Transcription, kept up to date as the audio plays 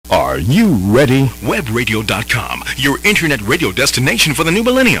Are you ready? Webradio.com, your internet radio destination for the new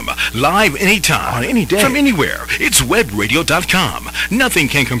millennium. Live anytime, on any day, from anywhere. It's Webradio.com. Nothing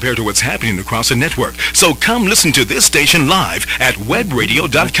can compare to what's happening across the network. So come listen to this station live at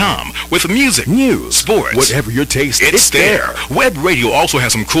Webradio.com with music, news, sports, whatever your taste. It's there. Web Radio also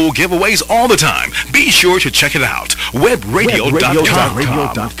has some cool giveaways all the time. Be sure to check it out. Webradio.com.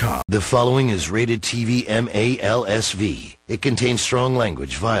 The following is rated TV MALSV. It contains strong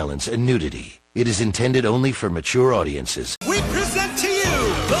language, violence, and nudity. It is intended only for mature audiences. We present to you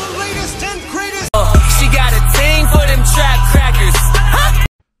the latest and greatest. She got a ting for them trap crackers. Huh?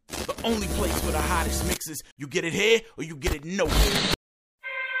 The only place for the hottest mixes. You get it here or you get it nowhere.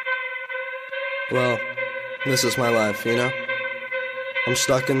 Well, this is my life, you know? I'm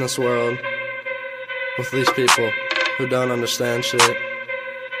stuck in this world with these people who don't understand shit.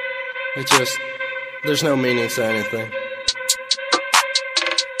 There's no meaning to anything.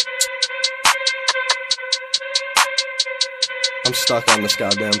 I'm stuck on this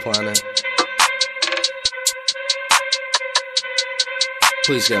goddamn planet.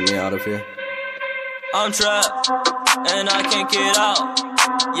 Please get me out of here. I'm trapped, and I can't get out.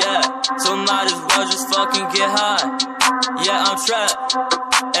 Yeah, so might as well just fucking get high. Yeah, I'm trapped,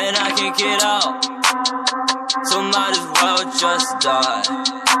 and I can't get out. So might as well just die.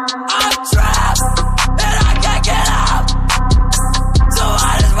 I'm trapped, and I can't get out. So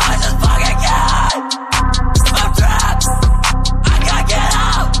might as well just fucking get high. I'm trapped, I can't get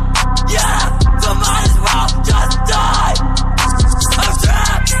out. Yeah, so might as well just die. I'm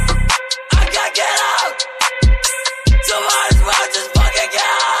trapped, I can't get out. So might as well just fucking get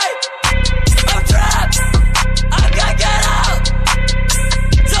high. I'm trapped, I can't get out.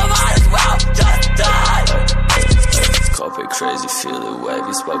 So might as well just die. Corporate crazy, feel it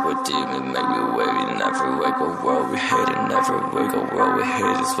wavy. Spoke with demon, make me wavy. Never wake a world we hate it. Never wake a world we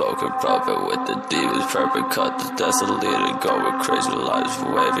hate it. Spoken prophet with the demons. Perfect cut the desolated. Go with crazy lives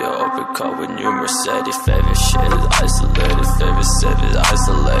wavy. Open cut with new Mercedes. Favorite shit is isolated. Favorite city is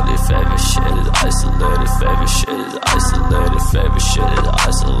isolated. Favorite shit is isolated. Favorite shit is isolated. Favorite shit is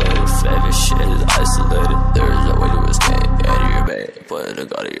isolated. Favorite shit is isolated. There is no way to escape. Out of your bed, put a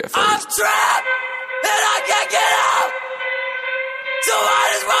gun in your face. I'm trapped, and I can't get out. So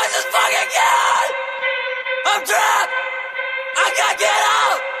might as well just fucking get out. I'm trapped, I can't get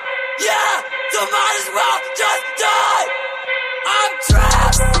out. Yeah, so might as well just die. I'm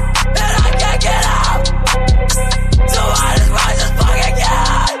trapped, and I can't get out. So might as well just fucking get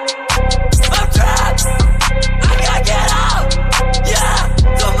out. I'm trapped, I can't get out. Yeah,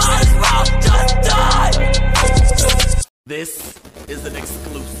 so might as well just die. This is an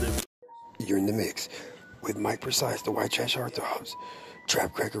exclusive. You're in the mix with Mike Precise, the White Trash Heartthrobs,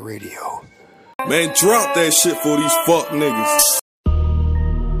 Trap Cracker Radio. Man, drop that shit for these fuck niggas.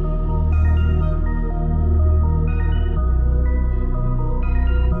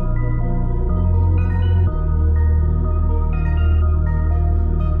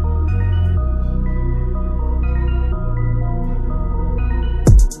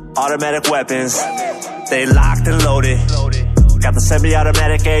 Automatic weapons, they locked and loaded. Got the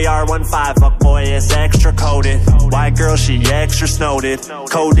semi-automatic AR-15, fuck boy, it's extra coated. White girl, she extra snowed.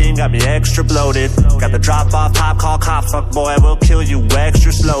 Codeine got me extra bloated. Got the drop-off top, call cops, fuck boy, we'll kill you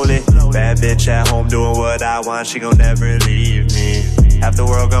extra slowly. Bad bitch at home doing what I want, she gon' never leave me. Half the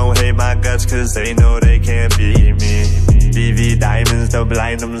world gon' hate my guts cause they know they can't beat me. BV diamonds, they'll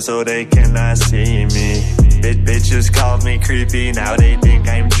blind them so they cannot see me. Bitches call me creepy, now they think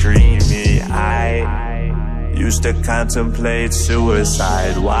I'm dreamy. I used to contemplate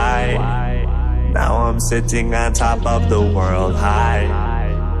suicide, why? Now I'm sitting on top of the world high.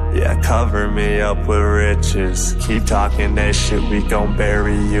 Yeah, cover me up with riches. Keep talking that shit, we gon'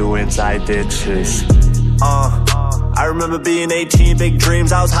 bury you inside ditches. I remember being 18, big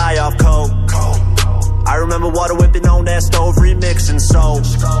dreams, I was high off coke. I remember water whipping on that stove, remixing soap.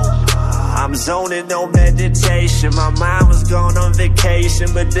 I'm zoning, no meditation. My mind was gone on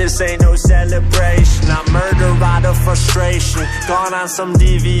vacation, but this ain't no celebration. I murder out of frustration, gone on some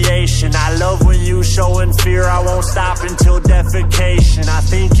deviation. I love when you showing fear, I won't stop until defecation. I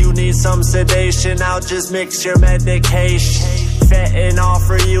think you need some sedation, I'll just mix your medication. Fentanyl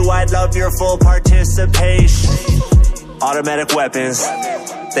for you, I'd love your full participation. Automatic weapons,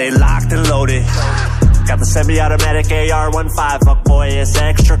 they locked and loaded. Got the semi-automatic AR-15, fuck boy, it's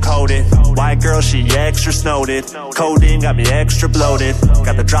extra coated. White girl, she extra snowed. Codeine got me extra bloated.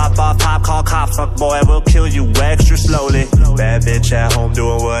 Got the drop-off top, call cops, fuck boy, we'll kill you extra slowly. Bad bitch at home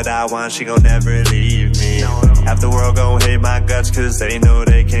doing what I want, she gon' never leave me. Half the world gon' hate my guts cause they know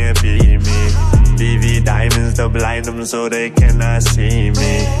they can't beat me. BV diamonds, they'll blind them so they cannot see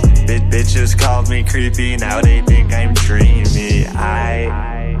me. bitches called me creepy, now they think I'm dreamy.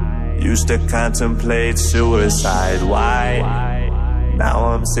 I used to contemplate suicide, why? Now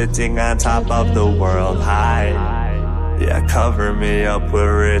I'm sitting on top of the world high. Yeah, cover me up with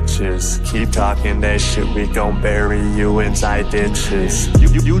riches. Keep talking that shit, we gon' bury you inside ditches.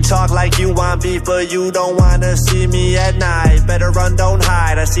 You talk like you want beef, but you don't wanna see me at night. Better run, don't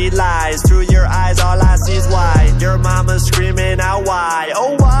hide, I see lies through your eyes, all I see is white. Your mama's screaming out why?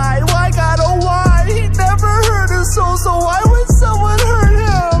 Oh why? Why God, oh why? He never hurt a soul, so why would someone hurt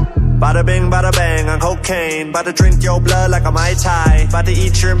him? Bada bing, bada bang, on cocaine. Bout to drink your blood like a Mai Tai. Bout to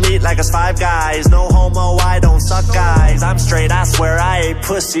eat your meat like it's Five Guys. No homo, I don't suck guys. I'm straight, I swear I ate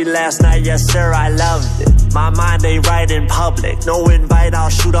pussy last night. Yes sir, I loved it. My mind ain't right in public. No invite,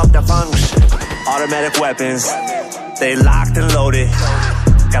 I'll shoot up the function. Automatic weapons, they locked and loaded.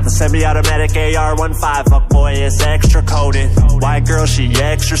 Got the semi-automatic AR-15, fuck boy, it's extra coated. White girl, she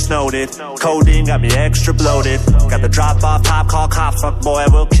extra snowed-it. Codeine got me extra bloated. Got the drop-off top, call cops, fuck boy,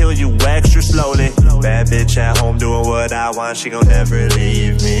 we'll kill you extra slowly. Bad bitch at home doing what I want, she gon' never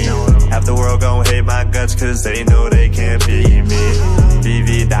leave me. Half the world gon' hate my guts cause they know they can't beat me.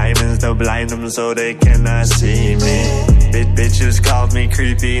 BV diamonds, they'll blind them so they cannot see me. Bitches called me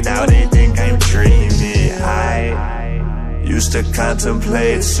creepy, now they think I'm dreamy. I used to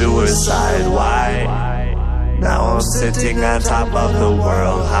contemplate suicide, why? Now I'm sitting on top of the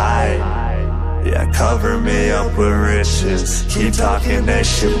world high. Yeah, cover me up with riches. Keep talking that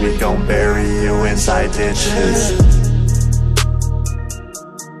shit, we gon' bury you inside ditches.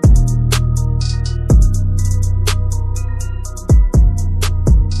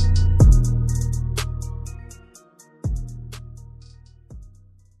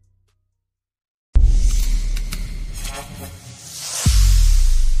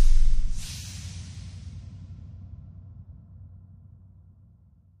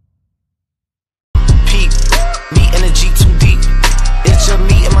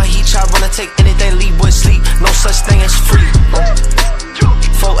 Take anything, leave boy sleep. No such thing as free.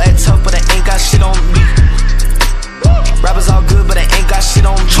 Folk act tough, but they ain't got shit on me. Rappers all good, but they ain't got shit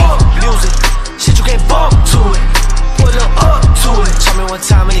on me. Music, shit you can't bump to it. Pull it up to it. Tell me one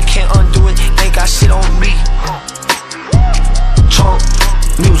time and you can't undo it. Ain't got shit on me. Trump,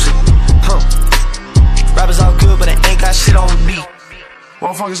 music, rappers all good, but they ain't got shit on me.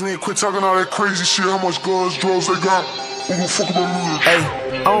 Motherfuckers need to quit talking all that crazy shit. How much guns, drugs they got? Who gon' fuck about music? Hey,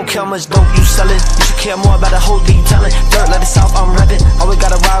 I don't care how much dope you sellin'. You should care more about the whole that you tellin'. Dirt like the South, I'm reppin'. Always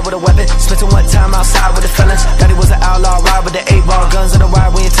gotta ride with a weapon. Spent one time outside with the fellas. Daddy was an outlaw, ride with the 8-ball. Guns in the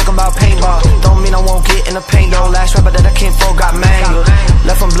ride when you talking about paintball. Don't mean I won't get in the paint though. Last rapper that I came for got mangled.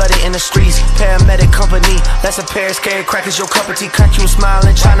 Left him bloody in the streets. Paramedic company. That's a Paris, carry crackers, your cup of tea. Crack you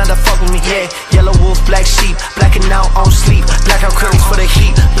smiling, try not to fuck with me, yeah. Yellow wolf, black sheep. Blacking out on sleep. Blackout curtains for the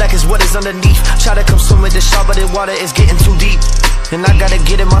heat. Black is what is underneath. Try to consume with the sharp, but the water is getting too deep. And I gotta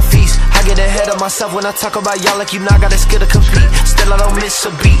get in my feast. I get ahead of myself when I talk about y'all like you know I got a skill to compete. Still I don't miss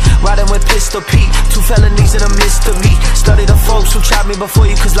a beat. Riding with Pistol Pete. 2 felonies in the midst of me. Study the folks who tried me before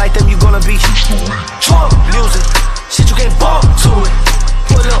you, cause like them you gonna be Trump music. Shit you can't bump to it.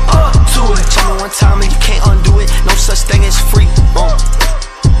 Pull it up to it. Tell me one time and you can't undo it. No such thing as free.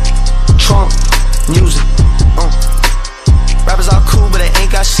 Trump music. Rappers all cool but they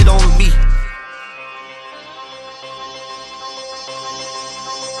ain't got shit on me.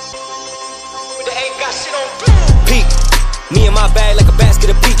 Peak, me and my bag like a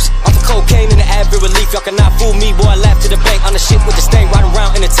basket of beeps. Off of cocaine and the Advil relief. Y'all cannot fool me, boy, I laugh to the bank. On the shit with the stank, riding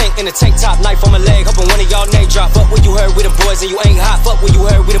around in the tank top, knife on my leg, hoping one of y'all name drop. Fuck what you heard with the boys and you ain't hot. Fuck what you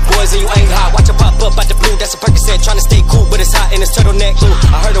heard with the boys and you ain't hot. Watch it pop up out the blue, that's a Percocet. Tryna stay cool, but it's hot in this turtleneck. Ooh,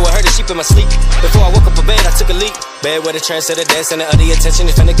 I heard a sheep in my sleep. Before I woke up a bed, I took a leak. Bed with a trendsetter, dance and the other attention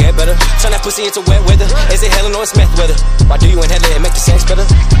is finna get better. Turn that pussy into wet weather. Is it hell or it's meth weather? Why do you inhale it and make the sex better?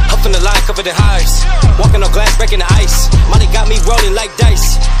 Huffing the line, covered in hives. Walking on glass, breaking the ice. Molly got me rolling like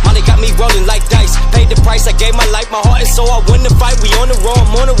dice. Molly got me rolling like dice. Paid the price, I gave my life, my heart and soul. I win the fight, we on the road,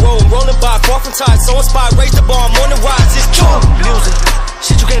 I'm on the road. I'm rolling by, far from tired, so inspired, raise the bar, I'm on the rise. It's Trump music.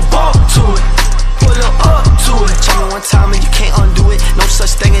 Shit you can't bump to it. Pull it up to it. Tell me one time and you can't undo it. No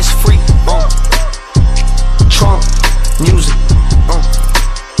such thing as free. Trump music.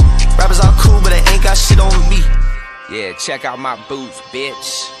 Rappers all cool but they ain't got shit on me. Yeah, check out my boots,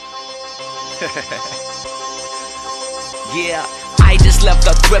 bitch. Yeah, I just left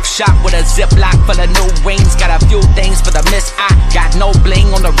a thrift shop with a Ziploc full of new rings. Got a few things for the miss. I got no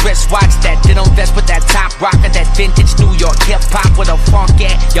bling on the wristwatch. That denim vest with that top rocker. That vintage New York hip-hop with a funk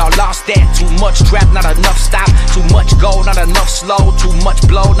at. Y'all lost that. Too much trap, not enough stop. Too much gold, not enough slow. Too much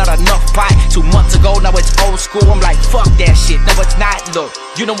blow, not enough pie. 2 months ago, now it's old school. I'm like, fuck that shit. No, it's not. Look,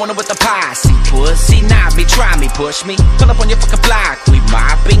 You don't wanna with the posse, pussy. Nah, be try me, push me. Pull up on your fucking block, we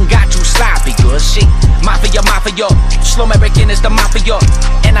mopping. Got you sloppy, good shit. Mafia, mafia. Slow American is the mafia.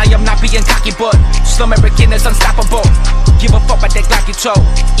 And I am not being cocky, but slow American is unstoppable. Give a fuck about that Glocky toe.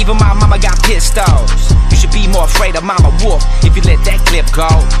 Even my mama got pistols. You should be more afraid of Mama Wolf if you let that clip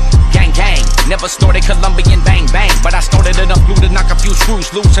go. Gang, gang. Never snorted Colombian bang, bang. But I snorted enough glue to knock a few screws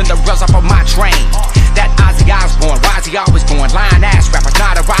loose and the rails off of my train. That Ozzy Osbourne, why is he always going? Lying ass rapper,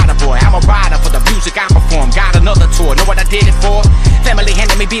 not a rider boy. I'm a rider for the music I perform. Got another tour, know what I did it for? Family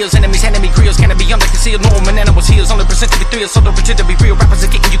handing me bills, enemies handing me grills. Can it be under concealed? No, man, animals heels. Only present to be thrills, so don't pretend to be real. Rappers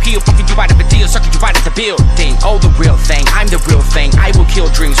are getting you killed, fucking you out of a deal. Sucking you out of the building. Oh, the real thing, I'm the real thing. I will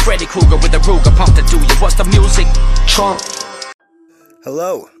kill dreams. Freddy Krueger with a Ruger pumped to do you. What's the music? Trump.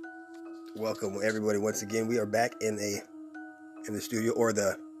 Hello. Welcome everybody once again. We are back in the studio, or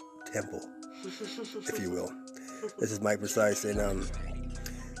the temple, if you will. This is Mike Precise, and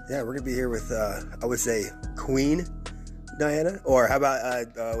yeah, we're gonna be here with I would say Queen Diana, or how about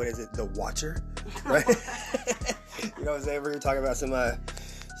what is it, the Watcher, right? You know what I'm saying? We're gonna talk about some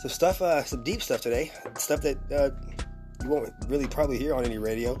stuff, some deep stuff today, stuff that you won't really probably hear on any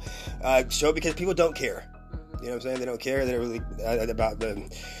radio show, because people don't care. You know what I'm saying? They don't care. They don't really about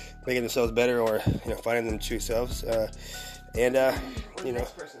making themselves better, or finding them true selves, and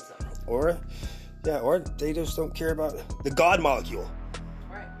or they just don't care about the God molecule.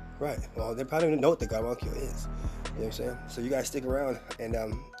 Right. Well, they probably don't even know what the God molecule is. You know what I'm saying? So you guys stick around, and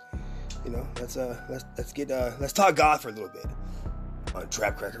let's talk God for a little bit on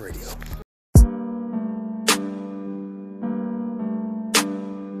Trap Cracker Radio.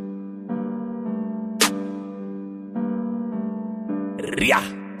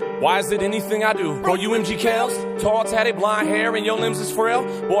 Yeah. Why is it anything I do? Bro, you MG Kells? Tall, tatted, blonde hair, and your limbs is frail?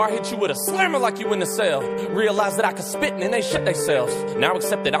 Boy, I hit you with a slammer like you in the cell. Realize that I can spit and they shit themselves. Now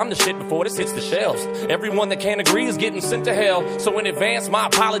accept that I'm the shit before this hits the shelves. Everyone that can't agree is getting sent to hell. So in advance, my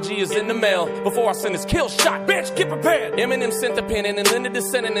apology is in the mail. Before I send this kill shot, bitch, get prepared. Eminem sent the pen and lended the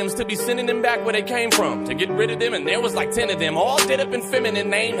synonyms to be sending them back where they came from. To get rid of them, and there was like 10 of them. All did up in feminine,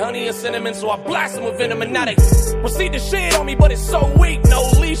 named honey and cinnamon. So I blast them with venom, and now they proceed to shit on me, but it's so weak. No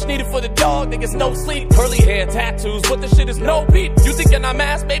leash needed for the dog, niggas no sleep. Curly hair, tattoos, but the shit is no beat. You thinking I'm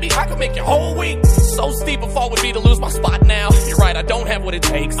ass, baby? I can make your whole week. So steep a fall would be to lose my spot now. You're right, I don't have what it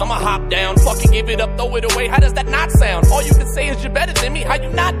takes. I'ma hop down, fucking give it up, throw it away. How does that not sound? All you can say is you're better than me, how you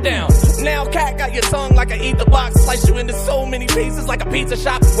not down? Now cat got your tongue like I eat the box. Slice you into so many pieces like a pizza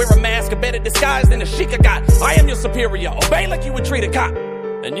shop. Wear a mask, a better disguise than a Sheikah got. I am your superior, obey like you would treat a cop.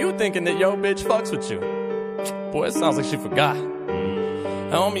 And you thinking that yo bitch fucks with you. Boy, it sounds like she forgot.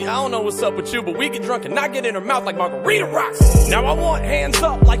 Homie, I don't know what's up with you, but we get drunk and not get in her mouth like margarita rocks. Now I want hands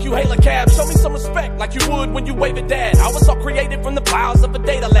up like you hail a cab. Show me some respect like you would when you wave at dad. I was all created from the files of a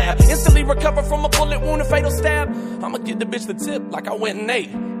data lab. Instantly recover from a bullet wound, a fatal stab. I'ma give the bitch the tip like I went and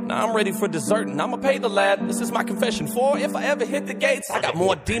ate. Now I'm ready for dessert and I'ma pay the lad. This is my confession for if I ever hit the gates. I got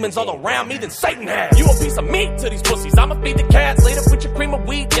more demons all around me than Satan had. You a piece of meat to these pussies, I'ma feed the cats. Later with your cream of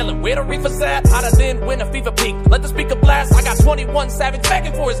weed, yelling where the reefer's at. Hotter than when a fever peak, let the speaker blast. I got 21 Savage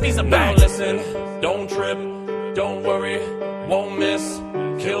begging for his visa back. Now listen, don't trip, don't worry, won't miss.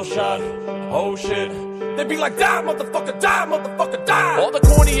 Kill shot, oh shit. They be like, die, motherfucker, die, motherfucker, die. All the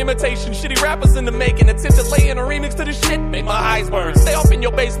corny imitation, shitty rappers in the making. Attempt to lay in a remix to the shit, make my eyes burn. Stay off in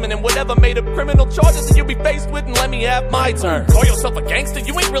your basement and whatever made up criminal charges that you'll be faced with, and let me have my turn. Call yourself a gangster,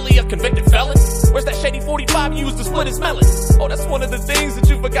 you ain't really a convicted felon. Where's that shady 45 you used to split his melon? Oh, that's one of the things that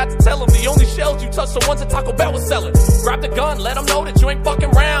you forgot to tell him. The only shells you touched are ones that Taco Bell was selling. Grab the gun, let them know that you ain't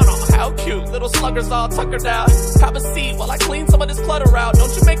fucking round. Oh, how cute, little sluggers all tuckered out. Have a seat while I clean some of this clutter out.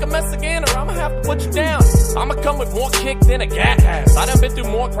 Don't you make a mess again or I'ma have to put you down. I'ma come with more kick than a gat has. I done been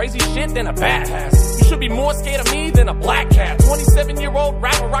through more crazy shit than a bat has. You should be more scared of me than a black cat. 27-year-old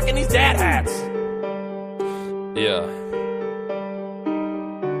rapper rocking these dad hats. Yeah.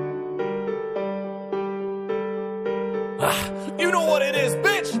 You know what it is,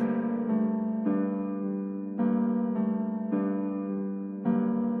 bitch.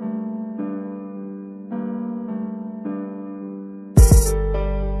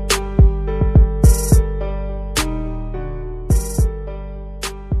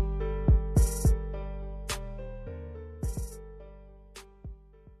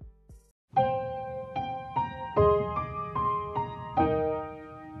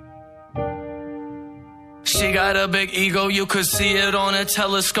 She got a big ego, you could see it on a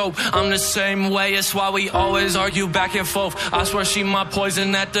telescope. I'm the same way, it's why we always argue back and forth. I swear she my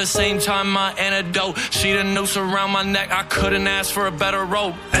poison, at the same time my antidote. She the noose around my neck, I couldn't ask for a better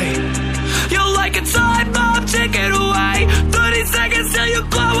rope. Ay. You like a tight, my pop, take it away. 30 seconds till you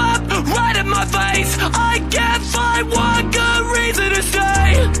blow up, right in my face. I can't find one good reason to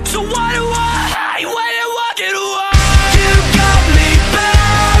stay. So why do I hate when you're walking away? You got me paralyzed.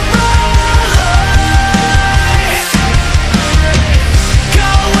 Go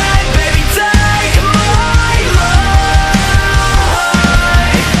away, baby, take my life.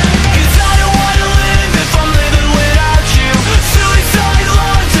 'Cause I don't wanna live if I'm living without you. Suicide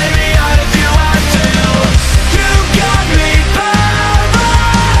love, take me out if you have to. You got me paralyzed.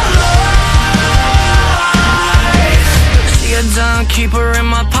 See a dime, keep her in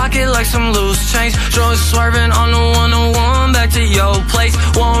my pocket like some loose change. Drunk swerving on the 101 back to your place.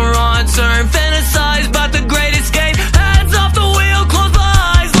 One wrong turn, fantasize about the great escape. Hands off the wheel, close my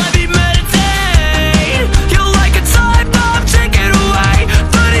eyes, let me meditate. You're like a time bomb, take it away.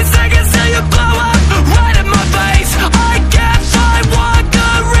 30 seconds till you blow up, right in my face. I can't find one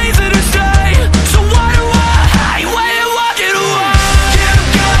good reason to stay. So why do I hate when you're walking away? You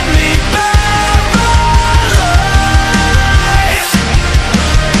got me paralyzed.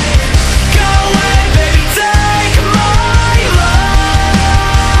 Go away, baby, take my life.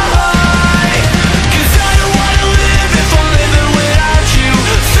 'Cause I don't wanna live if I'm living without you.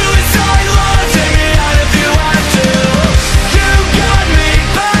 Suicide love, take me out if you have to. You got me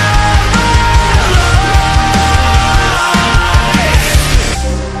paralyzed.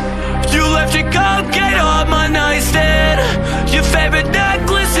 You left your cupcake on my nightstand. Your favorite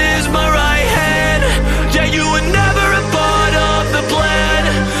necklace is my right hand. Yeah, you were never a part of the plan,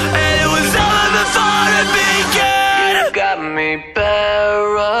 and it was all before it began. You got me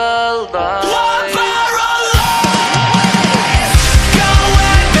paralyzed. Go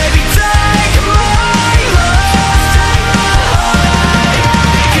away, baby, take my life.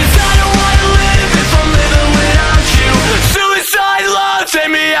 'Cause I don't wanna live if I'm living without you. Suicide love,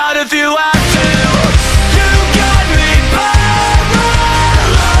 take me out if you have to. You got me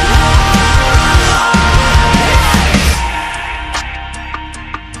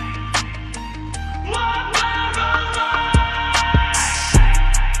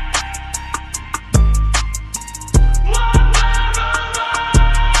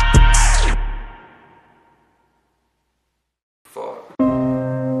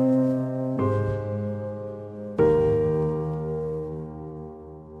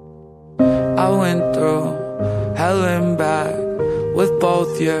I went through hell and back with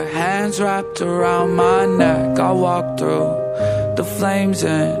both your hands wrapped around my neck. I walked through the flames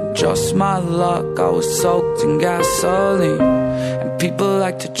and just my luck, I was soaked in gasoline. And people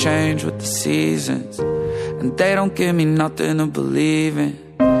like to change with the seasons, and they don't give me nothing to believe in.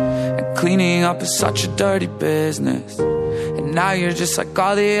 And cleaning up is such a dirty business, and now you're just like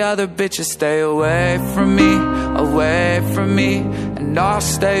all the other bitches. Stay away from me, and I'll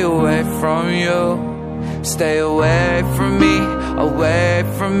stay away from you. Stay away from me,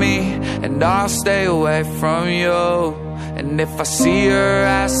 and I'll stay away from you. And if I see your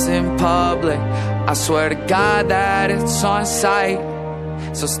ass in public, I swear to God that it's on sight.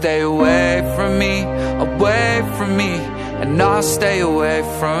 So stay away from me, and I'll stay away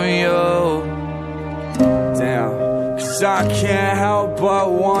from you. Damn. 'Cause I can't help but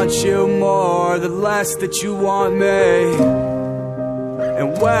want you more, the less that you want me. And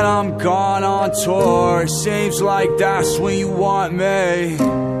when I'm gone on tour, it seems like that's when you want me.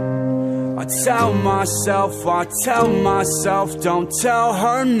 I tell myself, don't tell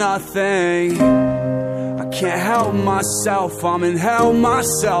her nothing. I can't help myself, I'm in hell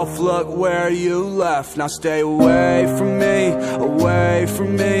myself. Look where you left, now stay away from me,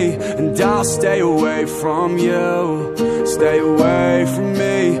 and I'll stay away from you. Stay away from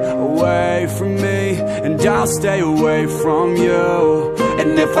me, and I'll stay away from you.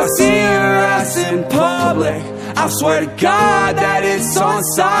 And if I see your ass in public, I swear to God that it's on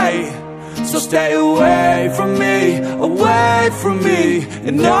sight. So stay away from me,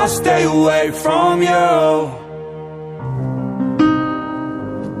 and I'll stay away from you.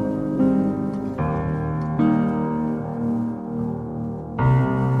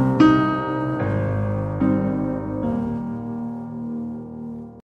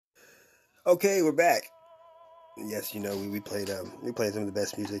 Okay, we're back. Yes, you know, we played some of the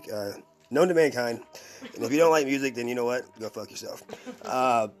best music known to mankind. And if you don't like music, then you know what? Go fuck yourself.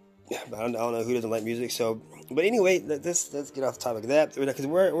 I don't know who doesn't like music. So, but anyway, let's get off the topic of that, because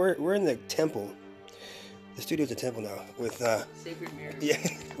we're in the temple. The studio's a temple now with Sacred Mirrors. Yeah,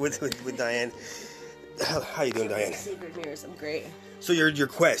 with Diane. How you doing, Diane? Sacred Mirrors. I'm great. So your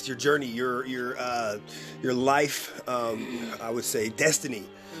quest, your journey, your life, I would say destiny.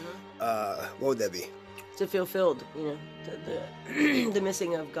 What would that be? to feel filled, you know, the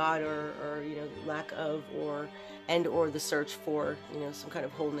missing of God or you know, lack of or the search for, you know, some kind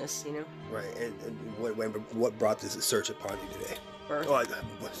of wholeness, you know. Right. And what brought this search upon you today? Birth. Oh,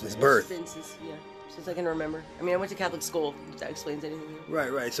 it's birth. Since I can remember. I mean, I went to Catholic school, if that explains anything.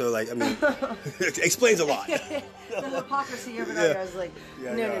 Right. So, like, I mean, it explains a lot. The hypocrisy of it all, I was like,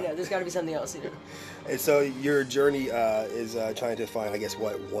 no, there's got to be something else, you know. And so your journey is trying to find, I guess,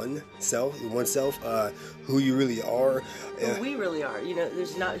 oneself, who you really are. Who we really are. You know,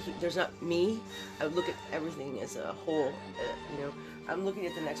 there's not me. I look at everything as a whole, you know. I'm looking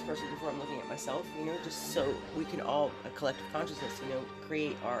at the next person before I'm looking at myself, you know, just so we can all, a collective consciousness, you know,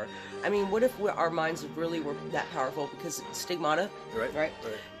 create our, I mean, what if our minds really were that powerful? Because stigmata, right?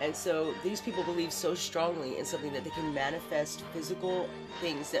 And so these people believe so strongly in something that they can manifest physical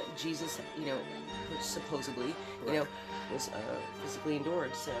things that Jesus, you know, supposedly, you know, was physically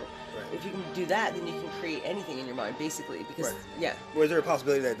endured. So if you can do that, then you can create anything in your mind, basically, because, Was there a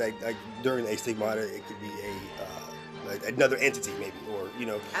possibility that, like during a stigmata, it could be another entity, maybe, or, you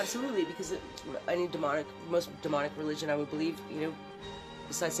know? Absolutely, because most demonic religion, I would believe, you know,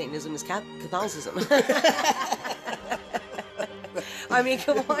 besides Satanism, is Catholicism. I mean,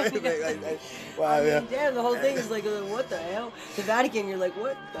 come on. You know? Damn, the whole thing is like, what the hell? The Vatican, you're like,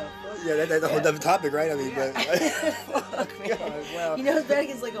 what the fuck? Yeah, that's a whole other topic, right? I mean, Fuck, man. God, wow. You know, the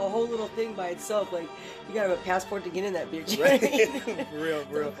Vatican's like a whole little thing by itself. Like, you gotta have a passport to get in that bitch. Right? For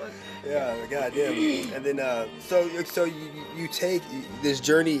real. Yeah, goddamn. And then, so you take this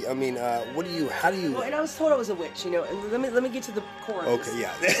journey. I mean, how do you? Well, and I was told I was a witch, you know. And let me get to the core of this. Okay,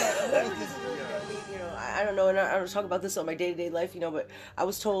 yeah. You know, I don't know, and I don't talk about this on my day-to-day life, you know, but I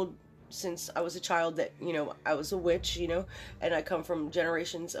was told since I was a child that, you know, I was a witch, you know, and I come from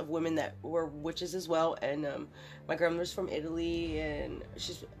generations of women that were witches as well, and my grandmother's from Italy, and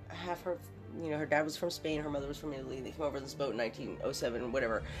she's half her, you know, her dad was from Spain, her mother was from Italy, they came over this boat in 1907,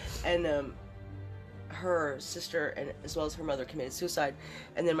 whatever, and her sister and as well as her mother committed suicide,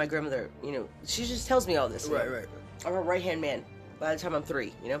 and then my grandmother, you know, she just tells me all this. Right. I'm a right-hand man. By the time I'm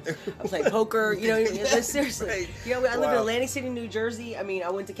 3, you know, I'm playing poker, you know, seriously. You know, I live in Atlantic City, New Jersey. I mean, I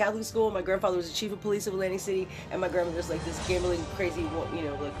went to Catholic school. My grandfather was the chief of police of Atlantic City, and my grandmother's like this gambling, crazy, you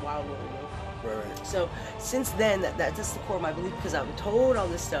know, like wild woman, you know. Right. So since then, that's the core of my belief, because I've been told all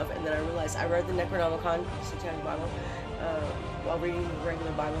this stuff, and then I realized I read the Necronomicon, Satanic Bible, while reading the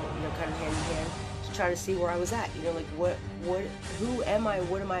regular Bible, you know, kind of hand in hand, to try to see where I was at, you know, like who am I,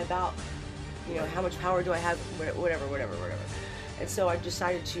 what am I about, you know, how much power do I have, whatever. And so I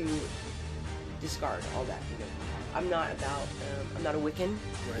decided to discard all that. You know, I'm not a Wiccan.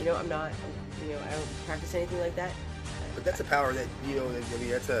 Right. You know, I don't practice anything like that. But that's a power that, you know, I mean,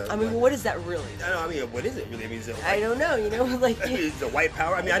 that's a... I mean, what is that really? I don't know, I mean, what is it really? I mean, I don't know, you know, like... It's a white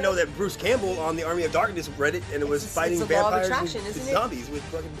power. I mean, I know that Bruce Campbell on the Army of Darkness read it, and it was fighting vampires and zombies with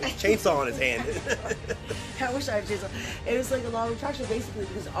fucking chainsaw on his hand. I wish I had chainsaw. It was like a law of attraction, basically,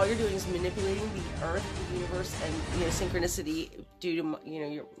 because all you're doing is manipulating the earth, the universe, and, you know, synchronicity due to, you know,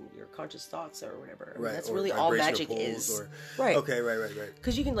 your conscious thoughts or whatever. I mean, that's really all magic is. Right. Okay, right.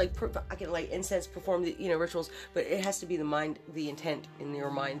 Because you can, like, I can light incense, perform the, you know, rituals, but it has to be the mind, the intent in your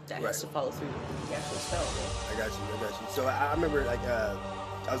mind that has to follow through with the actual spell. I got you. So I remember, like, I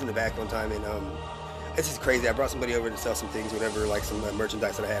was in the back one time, and it's just crazy. I brought somebody over to sell some things, whatever, like some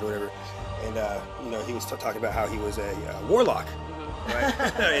merchandise that I had, whatever. And you know, he was talking about how he was a warlock. Right?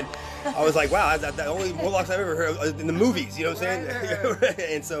 And I was like, wow, that's the only warlocks I've ever heard of in the movies. You know what I'm saying? Right.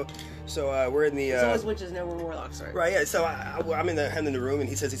 And so we're in the. It's always witches, never warlocks, right? Right. Yeah. So I'm in the room, and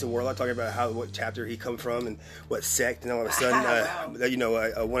he says he's a warlock, talking about what chapter he come from and what sect, and all of a sudden, you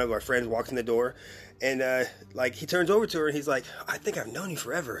know, one of our friends walks in the door, and like he turns over to her, and he's like, I think I've known you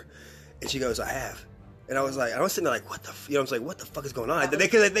forever, and she goes, I have. And I was sitting there like, what the, you know, I was like, what the fuck is going on?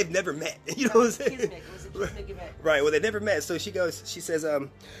 Because they've never met, you know what I'm saying? It was a kismic event. Right. Well, they never met. So she says, she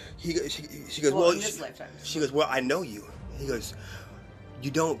goes, well, in this lifetime. She goes, well, I know you. He goes,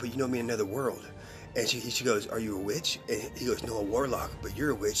 you don't, but you know me in another world. And she goes, are you a witch? And he goes, no, a warlock, but you're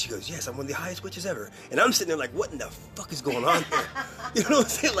a witch. She goes, yes, I'm one of the highest witches ever. And I'm sitting there like, what in the fuck is going on here? You know what I'm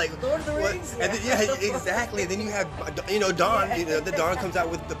saying? Like, Lord of the Rings? And then, exactly. And then you have, you know, Dawn. You know, the Dawn comes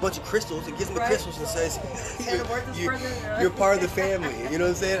out with a bunch of crystals and gives him the crystals and says, you're part of the family. You know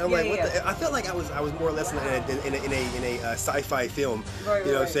what I'm saying? I'm like, what the? I felt like I was more or less in a sci-fi film. Right,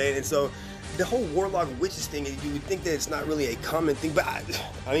 you know what I'm saying? And so, the whole warlock witches thing, you would think that it's not really a common thing, but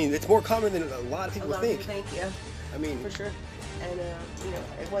I mean, it's more common than a lot of people think. Yeah. I mean, for sure. And you know,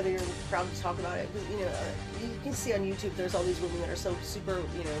 whether you're proud to talk about it, you know, you can see on YouTube there's all these women that are so super,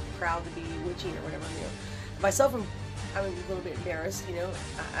 you know, proud to be witchy or whatever. You know, myself I'm a little bit embarrassed, you know.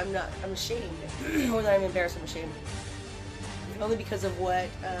 I'm ashamed. More than I'm embarrassed, I'm ashamed. Only because of what,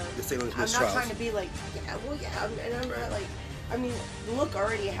 the St. Louis I'm Miss not trials. trying to be like, yeah, well, yeah, and I'm not like, I mean, the look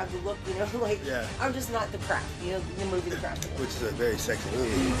already, I have the look, you know, like, I'm just not The Craft, you know, the movie The Craft. Which is a very sexy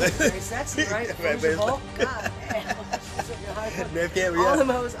movie. Very sexy, right? Right, Right, Hulk, God, all the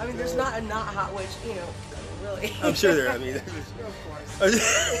most, I mean, there's not a not hot witch, you know, really. I'm sure there, I mean. Of course.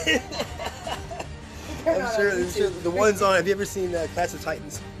 I'm sure the ones on. Have you ever seen Clash of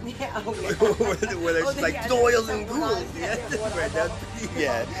Titans? Yeah, oh, yeah. where there's just like doyles and ghouls.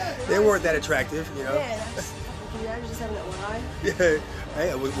 Yeah, they weren't that attractive, you know. Yeah, I was just having that one eye.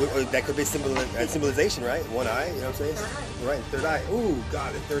 Yeah, that could be symbolization, right? One eye, you know what I'm saying? Right, third eye. Ooh,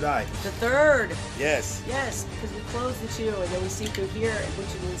 God, the third eye. The third. Yes. Yes, because we close the two and then we see through here,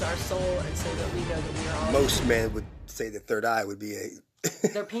 which means our soul, and so that we know that we are all. Most men would say the third eye would be a.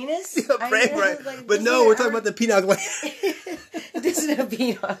 Their penis? Right. Like, but no, we're talking about the penile gland. It doesn't have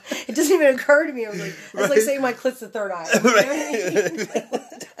penile. It doesn't even occur to me. I was like, that's like saying my clit's the third eye.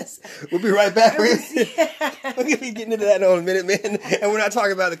 We'll be right back. We're going to be getting into that in a minute, man. And we're not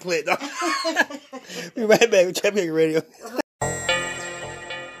talking about the clit. We'll be right back with Champion Radio.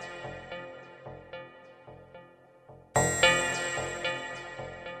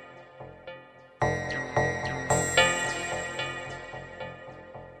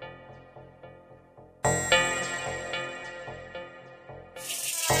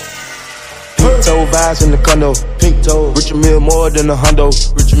 Toe vibes in the condo, pink toe, Richard Mill more than a hundo.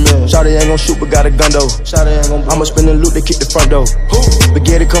 Richard Mill, Shawty ain't gon' shoot but got a gun though. Shawty ain't gon' I'ma spin the loot, they kick the front door.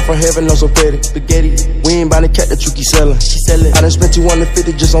 Spaghetti come from heaven, no so petty. Spaghetti, we ain't bout the cat that you keep selling. She sellin'. I done spent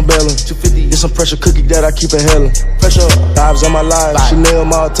 250 just on bailin'. 250, it's some pressure cookie that I keep inhalin'. Pressure, vibes on my life, Chanel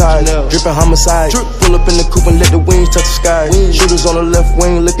all tied, drippin' homicide. Pull up in the coupe and let the wings touch the sky. Shooters on the left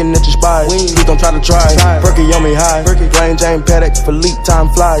wing looking at your spies. Please don't try to try. Perky on me high, plain Jane Paddock, Philippe time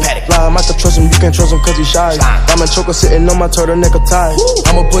flies. Fly, I might have trust him. You can't trust him cause he shy. I'm a choker sitting on my turtleneck tie.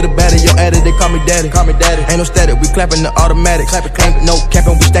 I'ma put a bat in your addy, they call me daddy. Ain't no static, we clapping the automatic. Ain't no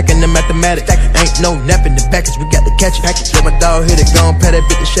capping, we stacking the mathematics. Ain't no napping the package, we got the catch it. Let my dog hit it, gon' pat that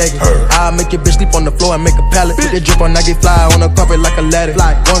bitch to shake it. I'll make your bitch sleep on the floor and make a pallet. Put that drip on, I get fly on the carpet like a ladder.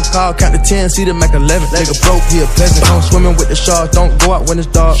 One call, count to 10, see them make 11. Nigga broke, he a peasant. I'm swimming with the sharks, don't go out when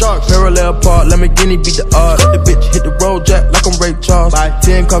it's dark. Parallel park, let me guinea beat the odds. The bitch hit the road jack like I'm Ray Charles.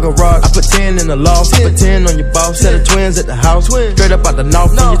 10 cocker rock, I put 10 in the loft. I put 10 on your boss, set of twins at the house. Straight up out the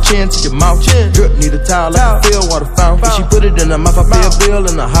north, from your chin to your mouth. Drip need a towel like a field water fountain. If she put it in her mouth, I pay a bill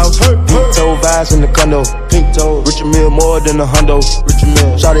in the house. Pink toe vibes in the condo, pink toe, Richard Mill more than a hundo. Richard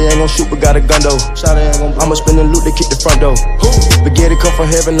Mill, Shawty ain't gon' shoot but got a gun though. Shawty ain't gon' I'ma spin the loot, they kick the front door. Spaghetti come from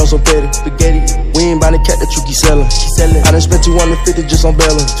heaven, no so petty. Spaghetti, we ain't bout the cat that you keep sellin'. I done spent 250 just on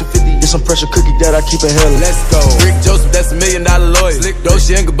bailin'. 250, it's some pressure cookie that I keep inhalin'. Let's go. Rick Joseph, that's $1 million lawyer.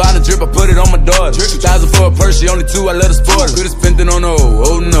 Dolce & Gabbana drip, I put it on my daughter. 2,000 for a purse, she only 2, I let her sport her. Could've spent it on the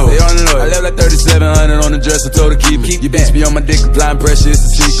oh no. They on the low. I left like 3,700 on the dress, I told her keep it. Your bitch be on my dick, applying pressure, it's a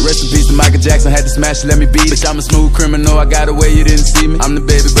secret. Rest in peace to Michael Jackson, had to smash it, let me beat it. Bitch, I'm a smooth criminal, I got away, you didn't see me. I'm the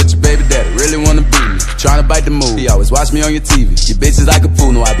baby, but your baby daddy really wanna beat me. Tryna bite the move, he always watch me on your TV. Your bitch is like a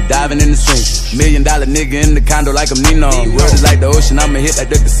pool, no, I be diving in the sink. $1 million nigga in the condo like I'm Nino. The world is like the ocean, I'ma hit like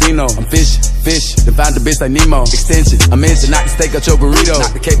the casino. I'm fish, then find the bitch like Nemo. Extension, I'm into knock the steak out your burrito.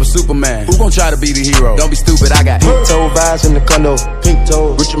 Knock the cape of Superman, who gon' try to be the hero? Don't be stupid, I got pink toe vibes in the condo, pink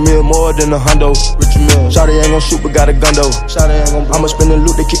toe, Richard Mill more than a hundo. Richard Mill, Shawty ain't gon' shoot but got a gun though. Shawty ain't gon' I'ma spin the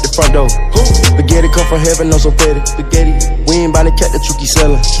loot, they kick the front door. Spaghetti come from heaven, no so petty. Spaghetti, we ain't bout the cat that you keep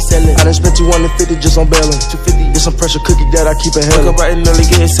sellin'. I done spent 250 just on bailin'. 250, it's some pressure cookie that I keep inhalin'. Wake up bright and early,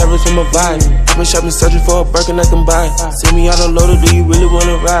 getting service from my vibe. I've been shopping, searching for a Birkin I can buy. Send me out a loader, do you really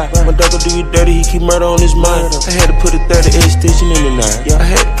wanna ride? My dog will do you dirty, he keep murder on his mind. I had to put a 30 extension in the 9. I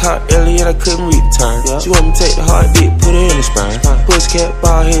had to call Elliot, I couldn't read the time. She want me to take the hard dick, put it in the spine. Pussycat,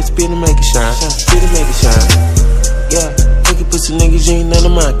 ball head, spin and make it shine. Spin and make it shine. Yeah, fucking pussy niggas, you ain't none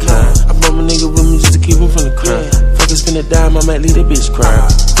of my kind. I brought my nigga with me just to keep him from the crime. Fucking spin a dime, I might leave that bitch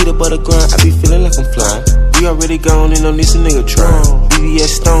crying. Peanut butter grind, I be feeling like I'm flying. We already gone and don't need some nigga trying.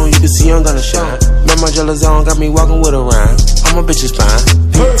 BBS Stone, you can see I'm gonna shine. Man, my jealous on got me walking with a rhyme. All my bitches fine.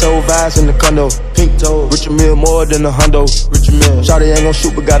 Pink toe vibes in the condo, pink toe, Richard Mill more than a hundo. Richard Mill, Shawty ain't gon'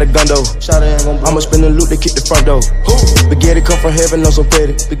 shoot but got a gun though. Shawty ain't gon' I'ma spin the loot, they kick the front door. Spaghetti come from heaven, no so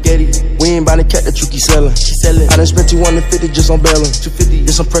petty. Spaghetti, we ain't bout the cat that you keep sellin'. I done spent 250 just on bailin'. 250,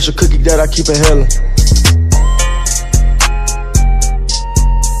 it's some pressure cookie that I keep inhalin'.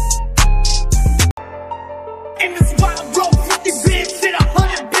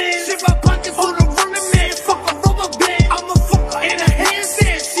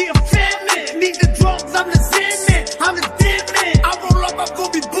 I'm the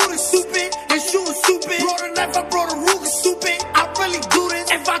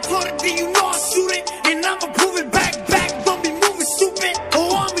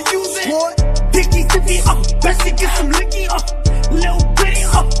get some licky, little bitty,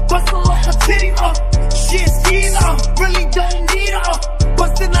 bustin' like a titty, she a skeezer, really don't need her,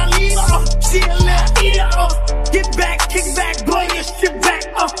 bustin' I leave her, she a little eater, get back, kick back, blow your shit back,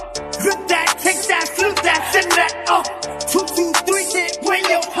 flip that, take that, flip that, send that, 2, 2, 3, hit, when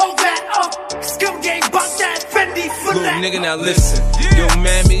you hold that, scum gang, box that, Fendi for little that. Nigga, now listen, yo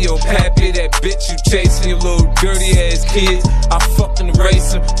mammy, yo pappy, that bitch you chasing, your little dirty ass kid, I fucking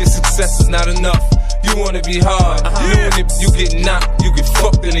erase him, your success is not enough. You wanna be hard, knowing if you get knocked, you get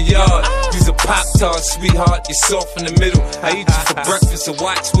fucked in the yard. You's a Pop-Tart, sweetheart, you're soft in the middle. I eat you for breakfast, a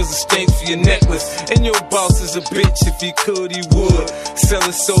watch was a stain for your necklace. And your boss is a bitch, if he could, he would. Sell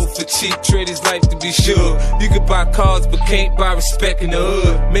his soul for cheap, trade his life to be sure. You could buy cars, but can't buy respect in the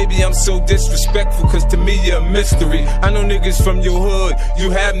hood. Maybe I'm so disrespectful, cause to me you're a mystery. I know niggas from your hood,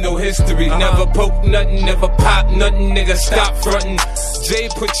 you have no history. Never poke nothing, never pop nothing, nigga, stop frontin'. Jay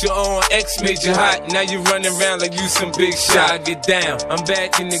put you on, X made you hot. Now you running around like you some big shot. Get down, I'm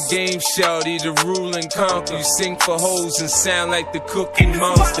back in the game, shawty. The rule and conquer. You sing for hoes and sound like the Cookie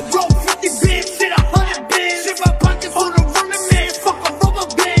Monster. Roll 50 bins, hit 100 bins. Shit my pockets on the running man. Fuck a rubber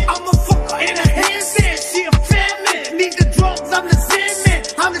band. I'm a fucker in a handstand. She a fan man. Need the drugs, I'm the Zen man.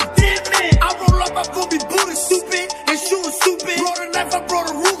 I'm the dead man. I roll up, I go be booty stupid and shooting stupid. Brought a knife, I brought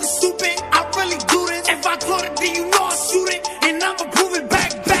a Ruger stupid. I really do this. If I thought it, then you know I shoot it. And I'ma prove it back.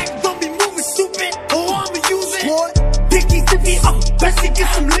 Don't be moving stupid. Oh, I'ma use it. What? Dicky sippy, best to get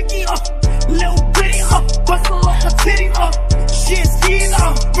some licky, little bitty, bustin' like a titty, she a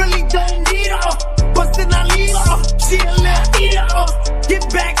skeezer, really don't need her, bustin' I leave her, she a little eater, get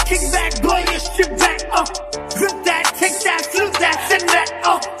back, kick back, blow your shit back, flip that, take that, flip that, send that,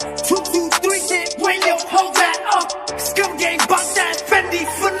 2, 2, 3, hit, when you hold that, scum gang, box that, Fendi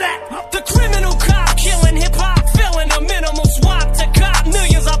for that. The criminal cop killing hip-hop, filling a minimal swap to cop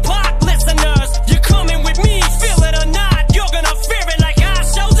millions of pop listeners. You're coming with me, feel it or not, you're gonna fear it like I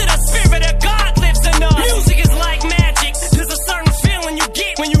showed you. The spirit of God lives in us. Music is like magic, there's a certain feeling you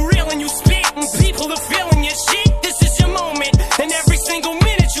get when you reel and you spit, and people are feeling your shit. This is your moment, and every single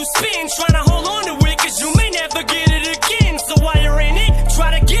minute you spend trying to hold on to it, cause you may never get it again. So while you're in it,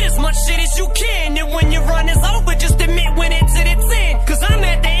 try to get as much shit as you can, and when your run is over, just admit when it's at its end. Cause I'm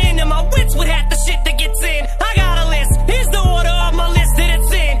at the end of my wits with half the shit that gets in. I got a list, here's the order of my list that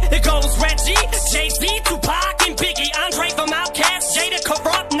it's in. It goes Reggie, Jay-Z, Tupac, and Biggie, Andre from Outkast, Jada,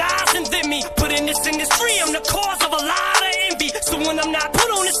 Corrupt, Nas, and then me. But in this industry, I'm the cause of a lot of envy. So when I'm not put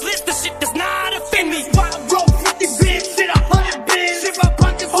on this list, the shit does not offend me. Roll 50 bins, hit 100 bins. Shit my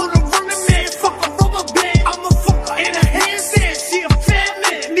pockets on the running man. Fuck a rubber band. I'm a fucker in a handstand. She a fan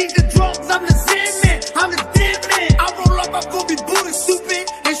man. Need the drugs, I'm the Zen man. I'm the dead man. I roll up, I go be booty stupid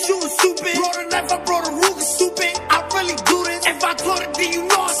and shooting stupid. Brought a knife, I brought a Ruger stupid. I really do this. If I thought it, then you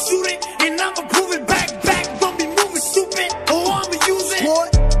know I shoot it. And I'ma prove it back. Don't be moving stupid. Oh, I'ma use it. What?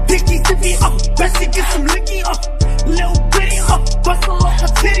 Dicky sippy, best to get some licky, little bitty, bustin' like a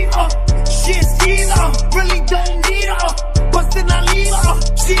titty, she a skeezer, really don't need her, bustin' I leave her,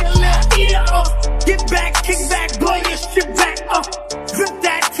 she a little eater, get back, kick back, blow your shit back, flip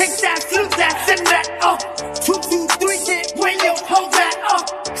that, take that, flip that, send that, 2, 2, 3, hit, when you hold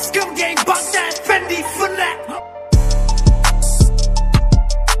that, scum gang, box that, Fendi for that.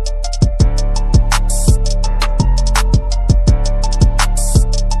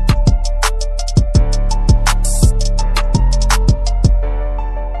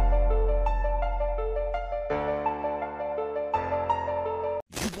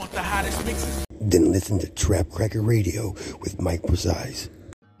 Then listen to Trap Cracker Radio with Mike Precise.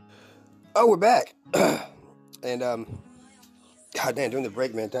 Oh, we're back. And, goddamn, during the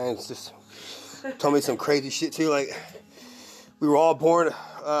break, man, Diane's just told me some crazy shit, too. Like, we were all born,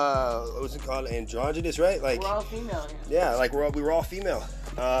 what's it called, androgynous, right? Like, we're all female. Yeah, like, we were all female.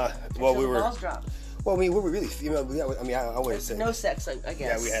 Well, we were... balls dropped. Well, I mean, we were really female. I mean, I wouldn't say... No sex, I guess.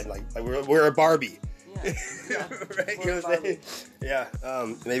 Yeah, we had, like we're a Barbie. Yeah. Right? You know what I'm saying? Yeah.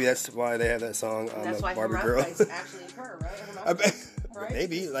 Maybe that's why they have that song, that's why Barbie Girl. actually her, right? Right?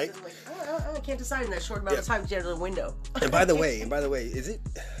 Maybe, like... I can't decide in that short amount of time she had a window. And by the way,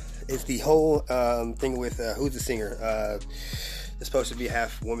 is the whole thing with, who's the singer? It's supposed to be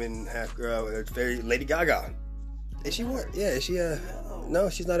half woman, half girl. It's very Lady Gaga. Is she what? Yeah, is she no,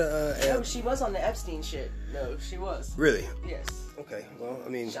 she's not no, she was on the Epstein shit. No, she was. Really? Yes. Okay, well, I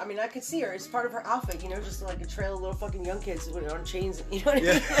mean, I could see her. It's part of her outfit, you know, just like a trail of little fucking young kids on chains. You know what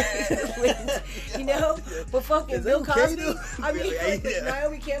I mean? You know, but fucking Bill Cosby. I mean,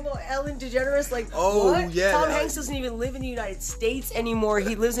 Naomi Campbell, Ellen DeGeneres. Like, what? Yeah. Tom Hanks doesn't even live in the United States anymore.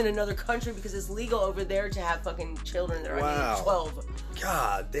 He lives in another country because it's legal over there to have fucking children that are under 12.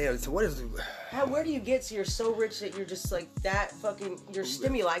 God damn. So what is? Where do you get so you're so rich that you're just like that fucking your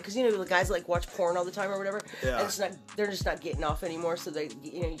stimuli? Because you know the guys like watch porn all the time or whatever, and it's not they're just not getting off anymore. So they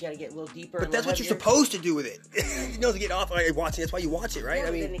you gotta get a little deeper. But that's what you're supposed to do with it. You know, to get off watching. That's why you watch it, right? Yeah,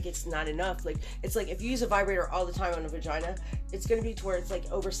 I mean, then it gets not enough. Like it's like if you use a vibrator all the time on a vagina, it's gonna be to where it's like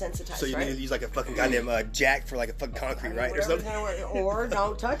oversensitized. So you right? need to use like a fucking goddamn jack for like a fucking concrete, right? Or something. Or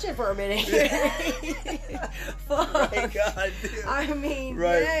don't touch it for a minute. Fuck. Right, God, dude. I mean,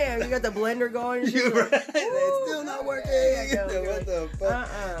 right. Damn, you got the blender going. It's still not working. What the fuck?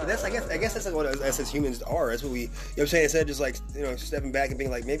 But that's I guess that's what us as humans are. That's what we. You know what I'm saying? Instead of just like stepping back and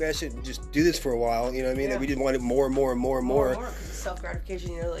being like, maybe I should just do this for a while. You know what I mean? That we just want it more and more and more and more. Because it's self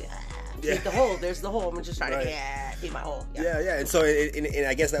gratification. You know, like feed the hole. There's the hole. I'm just trying to feed my hole. Yeah. And so and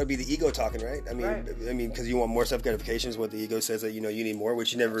I guess that would be the ego talking, right? I mean, because you want more self gratification is what the ego says that you need more,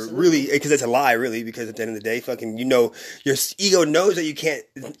 which you never really, because that's a lie, really. Because at the end of the day, fucking your ego knows that you can't.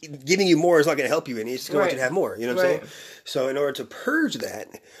 Giving you more is not going to help you any. It's just going to have more. You know what I'm saying? So in order to purge that.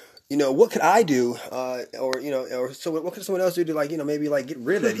 What could I do, or so what could someone else do to maybe get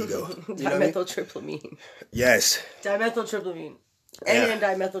rid of that ego? Dimethyltryptamine. Yes. Dimethyltryptamine. And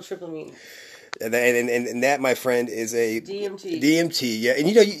dimethyltryptamine. And that, my friend, is a DMT. Yeah,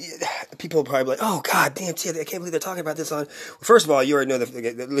 and people are probably like, "Oh God, DMT! I can't believe they're talking about this on." First of all, you already know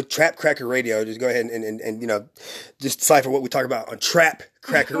the Trap Cracker Radio. Just go ahead and just decipher what we talk about on Trap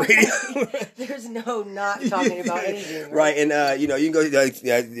Cracker Radio. There's no not talking about anything, right? And you can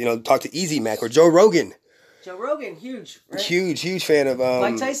go talk to Easy Mac or Joe Rogan. Joe Rogan, huge, right? Huge fan of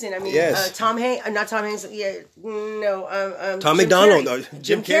Mike Tyson. I mean, yes. Tom Hanks, not Tom Hanks. Yeah, no, Tom Jim McDonald, Carrey.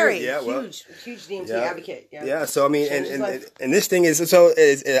 Jim Carrey. Yeah, huge DMT advocate. Yeah. So I mean, and this thing is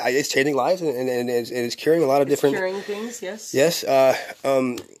it's changing lives and it's curing a lot of different curing things. Yes. Yes.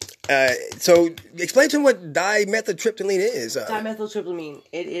 So explain to them what dimethyltryptamine is. Dimethyltryptamine.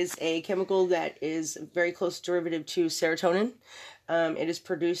 It is a chemical that is very close derivative to serotonin. It is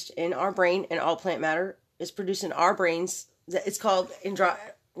produced in our brain, and all plant matter is produced in our brains. It's called not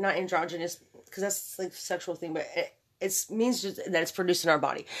androgynous, because that's like a sexual thing, but it means just that it's produced in our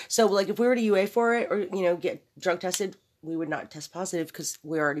body. So like if we were to UA for it or get drug tested, we would not test positive because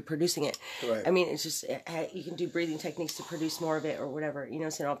we're already producing it. Right. I mean, it's just you can do breathing techniques to produce more of it or whatever.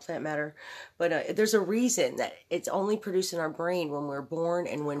 It's in all plant matter, but there's a reason that it's only produced in our brain when we're born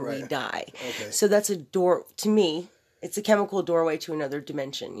and when we die. Okay. So that's a door to me. It's a chemical doorway to another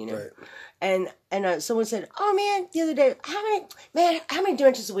dimension, Right. And someone said, "Oh man, the other day, how many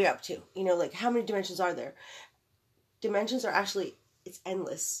dimensions are we up to? How many dimensions are there? Dimensions are actually it's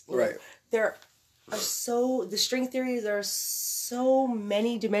endless. Right. There are the string theory. There are so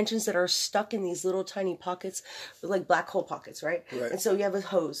many dimensions that are stuck in these little tiny pockets, like black hole pockets, right? Right. And so you have a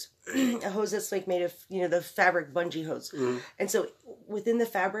hose that's like made of the fabric bungee hose, and so within the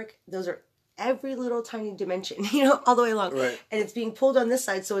fabric, those are every little tiny dimension, all the way along. Right. And it's being pulled on this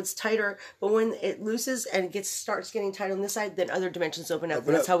side, so it's tighter. But when it looses and starts getting tight on this side, then other dimensions open up.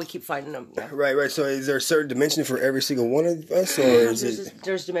 And that's how we keep finding them. Yeah. Right. So is there a certain dimension for every single one of us? Or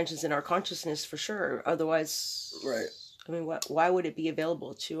there's dimensions in our consciousness for sure. Otherwise, right. I mean, why would it be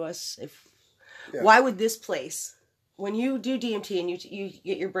available to us if... Yeah. Why would this place... When you do DMT and you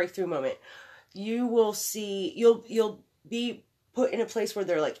get your breakthrough moment, you will see... You'll be... put in a place where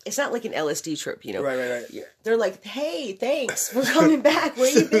they're like, it's not like an LSD trip, Right. They're like, hey, thanks for coming back. Where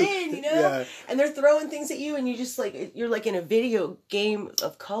you been, Yeah. And they're throwing things at you, and you just you're like in a video game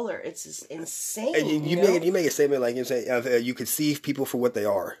of color. It's just insane. And you make a statement like you say, you could see people for what they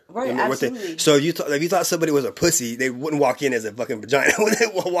are. Right, absolutely. So if you thought somebody was a pussy, they wouldn't walk in as a fucking vagina. They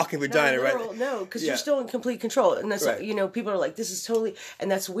walk in vagina, right? No, because you're still in complete control, and that's people are like, this is totally, and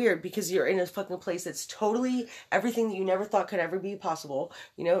that's weird because you're in a fucking place that's totally everything that you never thought could ever be possible,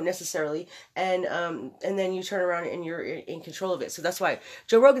 necessarily, and then you turn around and you're in control of it. So that's why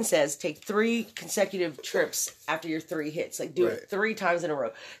Joe Rogan says take 3 consecutive trips after your 3 hits, like do it 3 times in a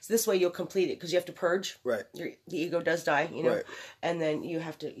row. So this way you'll complete it because you have to purge. Right. The ego does die, and then you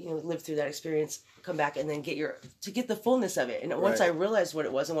have to live through that experience, come back, and then get the fullness of it. And once I realized what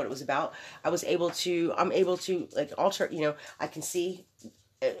it was and what it was about, I'm able to like alter. I can see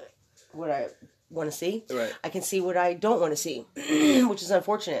what I want to see. Right. I can see what I don't want to see, which is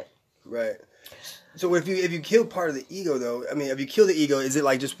unfortunate. Right. So if you kill part of the ego, though, I mean, if you kill the ego, is it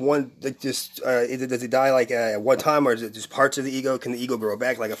like just one? Like does it die like at one time, or is it just parts of the ego? Can the ego grow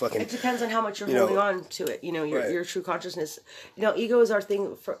back like a fucking? It depends on how much you're holding on to it. You know, your true consciousness. You know, ego is our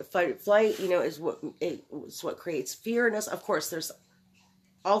thing. Fight or flight. You know, is what creates fear in us. Of course, there's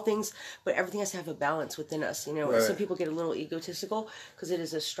all things, but everything has to have a balance within us. You know, some people get a little egotistical because it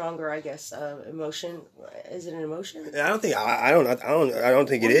is a stronger, I guess, emotion. Is it an emotion? I don't think I don't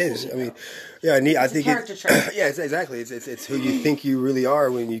think it is. I mean, yeah, I think character trait. Yeah, exactly. It's who you think you really are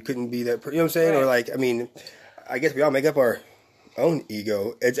when you couldn't be that. You know what I'm saying? Or like, I mean, I guess we all make up our own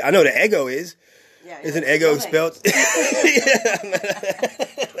ego. I know the ego is. Yeah, isn't ego spelled?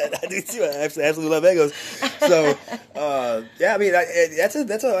 I do too. I absolutely love egos. So, yeah, I mean, that's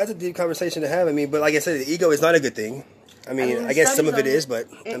a deep conversation to have. I mean, but like I said, the ego is not a good thing. I mean I guess some of it is, but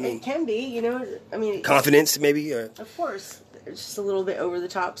I mean, it can be. You know, I mean, confidence maybe. Or, of course, it's just a little bit over the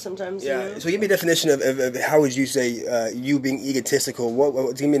top sometimes. Yeah. You know? So give me a definition of how would you say you being egotistical?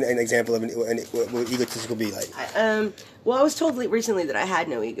 What give me an example of what egotistical be like? Well, I was told recently that I had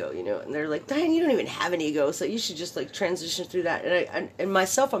no ego, you know, and they're like, Diane, you don't even have an ego, so you should just like transition through that. And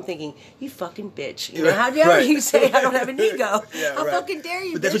myself, I'm thinking, you fucking bitch, you know, how dare you say I don't have an ego? How fucking dare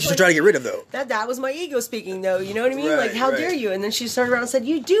you? But that's what you're trying to get rid of, though. That was my ego speaking, though. You know what I mean? Like, how dare you? And then she started around and said,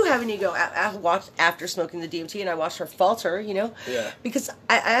 you do have an ego. I watched after smoking the DMT, and I watched her falter, you know, because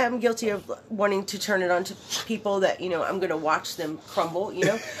I am guilty of wanting to turn it on to people that, you know, I'm going to watch them crumble, you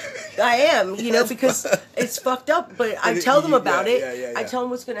know. I am, you know, because it's fucked up, but I tell them about it. I tell them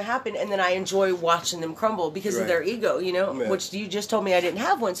what's going to happen, and then I enjoy watching them crumble because of their ego, you know, which you just told me I didn't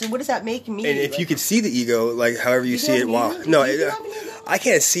have one. So what does that make me? And if you could see the ego, like however you see it, I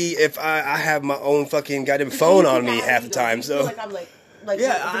can't see if I have my own fucking goddamn phone on me half the time. So like I'm like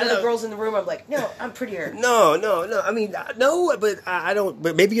the girls in the room, I'm like, no, I'm prettier. No. I mean, no, but I don't.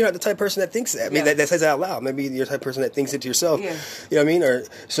 But maybe you're not the type of person that thinks that. I mean, that says it out loud. Maybe you're the type of person that thinks it to yourself. Yeah. You know what I mean? Or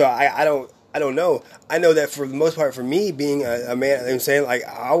so I don't know. I know that for the most part, for me, being a man, you know I'm saying, like,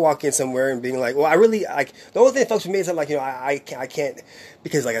 I'll walk in somewhere and being like, well, I really, like, the only thing that fucks with me is that, like, you know, I can't,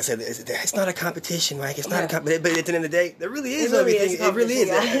 because, like I said, it's not a competition, like, it's not a competition, but at the end of the day, there really is everything. It really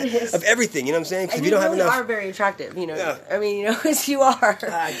is. Of everything, you know what I'm saying? Because if you don't have enough. You are very attractive, you know. I mean, you know, as you are.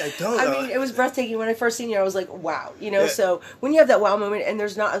 I don't know. I mean, it was breathtaking. When I first seen you, I was like, wow, you know, so when you have that wow moment and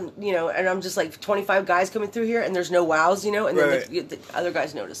there's not, you know, and I'm just like 25 guys coming through here and there's no wows, you know, and then the other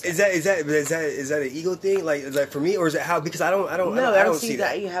guys notice. Is that an ego thing? Like, is that for me, or is it how? Because I don't see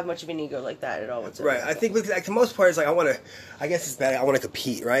that you have much of an ego like that at all. Right. I think like, the most part is like I guess it's bad. I want to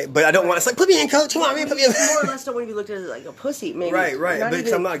compete, right? But I don't want. It's like put me in, coach. Come on, man, put me in. More or less, don't want to be looked at as like a pussy, maybe. Right. But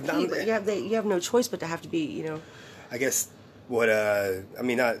because I'm not. But you have no choice but to have to be, you know. I guess I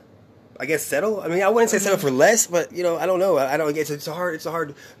mean, not. I guess settle. I mean, I wouldn't say settle for less, but you know, I don't know. I don't guess it's a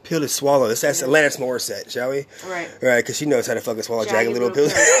hard pill to swallow. Let's ask Alanis Morissette, shall we? Right. Because she knows how to fucking swallow jagged little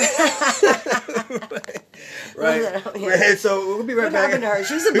pills. Right. So we'll be right back. What happened to her?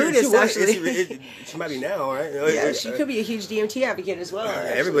 She's a Buddhist, actually. She might be now, right? Yeah, she could be a huge DMT advocate as well.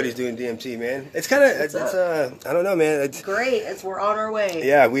 Everybody's doing DMT, man. It's kind of, I don't know, man. It's great. We're on our way.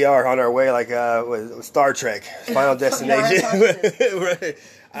 Yeah, we are on our way, like Star Trek, Final Destination. Right.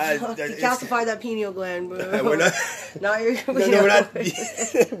 Calcify that pineal gland, bro. We're not. We're not.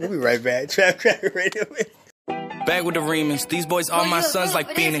 We'll be right back. Trap Cracker Radio. Back with the remix. These boys are my sons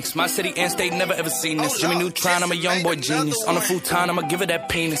like Phoenix. My city and state never ever seen this. Jimmy Neutron, I'm a young boy genius. On a futon, I'ma give it that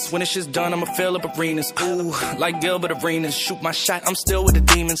penis. When this shit's done, I'ma fill up arenas. Ooh, like Gilbert Arenas. Shoot my shot, I'm still with the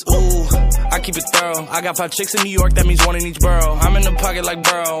demons. Ooh, I keep it thorough. I got 5 chicks in New York, that means 1 in each borough. I'm in the pocket like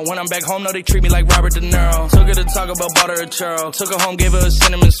Burrow. When I'm back home, no, they treat me like Robert De Niro. Took her to talk about butter or churro. Took her home, gave her a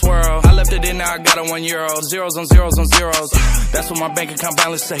cinnamon swirl. I left it in, now I got her €1. Zeros on zeros on zeros. That's what my bank account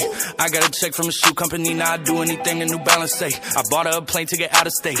balance say. I got a check from a shoe company, now I do anything the New Balance say. I bought her a plane to get out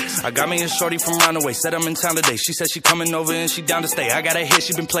of state. I got me a shorty from Roundaway. Said I'm in town today. She said she coming over and she down to stay. I got a hit,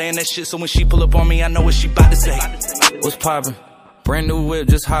 she been playing that shit. So when she pull up on me, I know what she bout to say. What's poppin'? Brand new whip,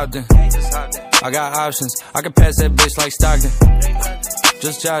 just hopped in. I got options. I can pass that bitch like Stockton.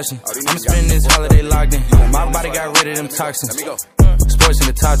 Just joshing. I'ma spend this holiday locked in. My body got rid of them toxins. Sports in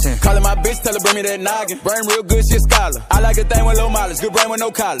the top 10. Calling my bitch, tell her bring me that noggin. Brain real good, she a scholar. I like a thing with low mileage, good brain with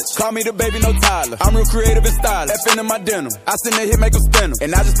no college. Call me the baby, no Tyler. I'm real creative and stylish. F in my denim. I send that hit, make them spin 'em.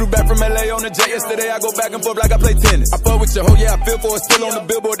 And I just flew back from LA on the jet yesterday. I go back and forth like I play tennis. I fuck with your hoe, yeah, I feel for it. Still on the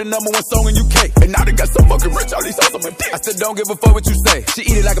Billboard, the #1 song in UK. And now they got so fucking rich, all these hoes on my dick. I still don't give a fuck what you say. She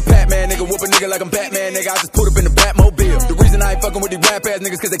eat it like a Pac-Man, nigga. Whoop a nigga like I'm Batman, nigga. I just put up in the Batmobile. The reason I ain't fucking with these rap ass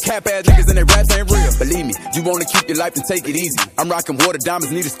niggas, cause they cap ass niggas and they raps ain't real. Believe me, you wanna keep your life and take it easy. I'm rocking water water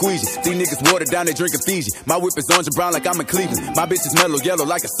diamonds need a squeegee. These niggas watered down, they drinking Fiji. My whip is orange and brown like I'm in Cleveland. My bitch is mellow yellow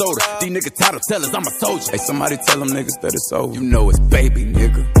like a soda. These niggas title tellers, I'm a soldier. Hey, somebody tell them niggas that it's over. You know it's baby,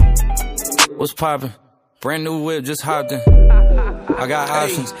 nigga. What's poppin'? Brand new whip, just hopped in. I got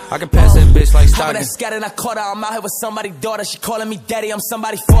options. I can pass that bitch like Stockton. That scattered, I caught her. I'm out here with somebody's daughter. She calling me daddy. I'm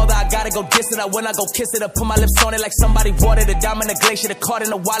somebody's father. I gotta go diss it. I when I go kiss it. I put my lips on it like somebody watered a diamond, a glacier, the card in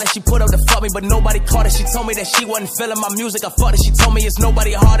the wallet. She put up to fuck me, but nobody caught it. She told me that she wasn't feeling my music. I fucked it. She told me it's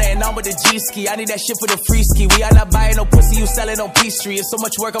nobody harder, and I'm with the G ski. I need that shit for the free ski. We are not buying no pussy. You sell it on P Street. It's so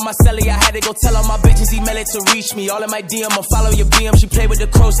much work on my celly. I had to go tell all my bitches email it to reach me. All in my DM. I follow your BM. She played with the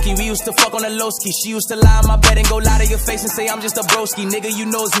Krosky. We used to fuck on the low ski. She used to lie on my bed and go lie to your face and say I'm just a broski. Nigga, you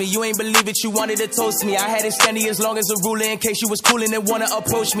knows me. You ain't believe it. You wanted to toast me. I had it standing as long as a ruler in case you was cooling and wanna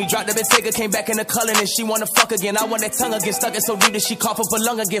approach me. Dropped the Bentayga, came back in the culling and she wanna fuck again. I want that tongue again. Stuck it so deep that she cough up a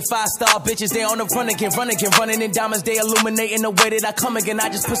lung again. 5-star bitches, they on the run again. Running in diamonds. They illuminating the way that I come again. I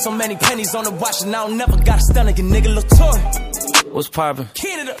just put so many pennies on the watch and I don't never got a stun again. Nigga, look Tory. What's poppin'?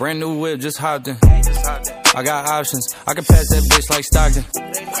 Brand new whip, just hopped in. I got options. I can pass that bitch like Stockton.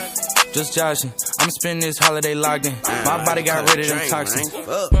 Just joshing. I'ma spend this holiday locked in. My body got rid of them toxins.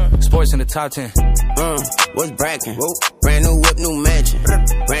 Sports in the top 10. What's brackin'? Brand new whip, new mansion.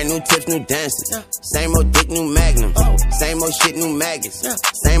 Brand new tips, new dancing. Same old dick, new magnum. Same old shit, new maggots.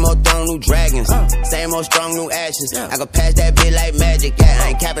 Same old throne, new dragons. Same old strong, new ashes. I can pass that bitch like magic. Yeah, I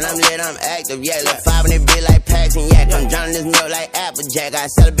ain't capping, I'm lit, I'm active. Yeah, look 5 in that bitch like packs and yak. I'm drowning this milk like Applejack. I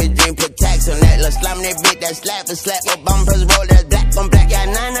sell a bitch dream, put tax on that. Look, slamming that bitch, that slap for slap. Obama press roll, that's black on black. Yeah,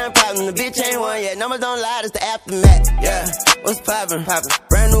 99 problems. The bitch ain't one yet. Numbers don't lie, it's the aftermath. Yeah, what's poppin'?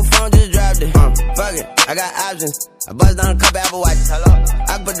 Brand new phone, just dropped it. Fuck it, I got options. I bust down a couple Apple Watches. Hello,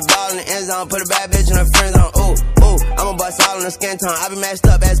 I can put the ball in the end zone, put a bad bitch in her friend zone. Ooh, ooh, I'ma bust all in the skin tone. I be matched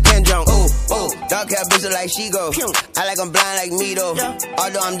up as Ken Jong. Ooh, ooh, dark hair bitch look like she go. I like I'm blind like me though.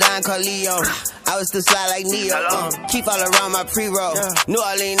 Although I'm dying called Leon. I was still slide like Neo. Keep all around my pre-roll. New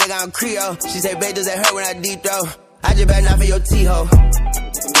Orleans nigga, I'm Creole. She say, babe, does that hurt when I deep throw? I just better not for your T-ho.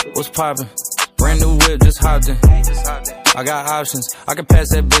 What's poppin'? Brand new whip, just hopped in. I got options. I can pass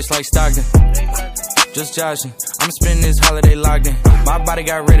that bitch like Stockton. Just joshing. I'ma spend this holiday locked in. My body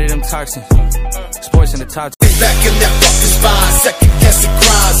got rid of them toxins. Sports in the top 10. Back in that fucking spine, second guessing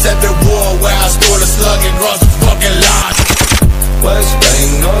crimes. Every war where I scored a slug and cross the fucking line. West Bay,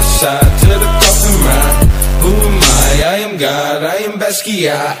 north side to the coffin ride. Who am I am God, I am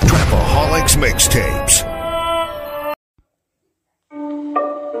Basquiat. Trapaholics Mixtapes.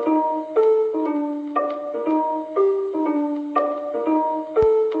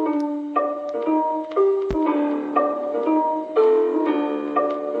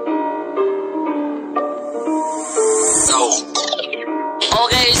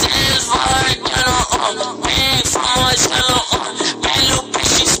 Okay, Spanish fire, we ain't from Marcelo, man, little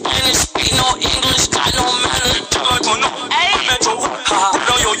bitch, she Spanish, speak no English, got no manners,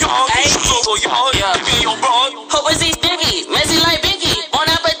 Hope I see Sticky, messy like Binky, on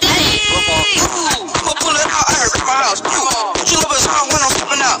appetite. I'ma pull it out, I heard my house, put your lovers on when I'm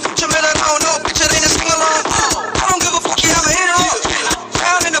stepping out, Jamaica, I don't know, bitch, it ain't a sing-along, I don't give a fuck, yeah, I'ma hit it up,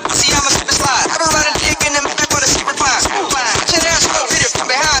 pound in the pussy, I'ma slip and slide, I been riding dick in the middle for the skipper pie, bitch, it ass, hit it from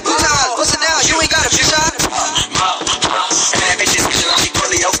behind, 2 times, bust it down, you ain't got a bitch, and that bitch is bitch like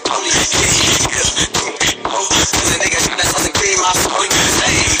polio, the nigga shot that sauce and cream, my soul,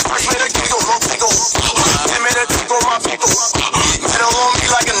 first made a giggle, long tickle, then made a tickle, my pickle, man, on me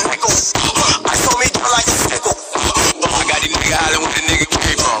like a nickel, I told me down like a sickle, I got these niggas hollering where the nigga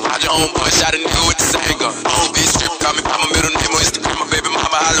came from, Roger homeboy shot a nigga with the same gun, old bitch strip, got me by my middle name on Instagram, my baby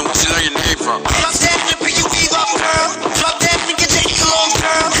mama hollering where she learn your name from. Drop that and pick your weave up, girl, drop that and get your eagle on,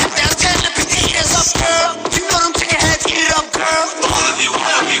 girl, down 10 and pick your ears up, girl, you know them chicken heads, eat it up, girl. All of you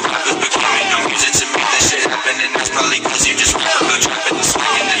wanna be rappers, but you ain't no music to me, that shit happening, that's probably cause you just wanna go trapping and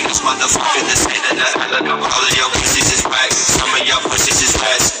swinging, and this motherfucker that's saying that I look up all of your pussies is whack, some of your pussies is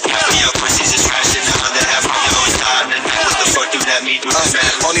trash, half of your pussies is trash, and the other half of your is hot, and what the fuck do that mean?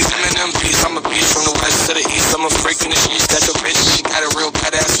 All these MNMPs, I'm a beast from the west to the east, I'm a freak in the sheets, that's your bitch, she got a real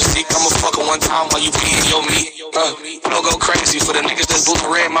badass physique, I'ma fuck her one time while you beating your meat, flow go crazy, for the niggas that's blue and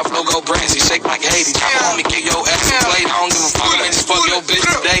red, my flow go brazy, shake like Haiti, top on me, get your ass played, I don't give a fuck, I just fuck your bitch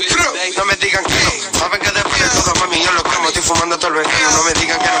today. No me digan que no, saben que de pie todo mami, yo lo quemo, estoy fumando todo el veneno, no me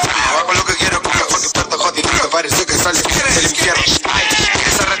digan que no, hago lo que quiero, porque puerto jodido, parece que sale del infierno,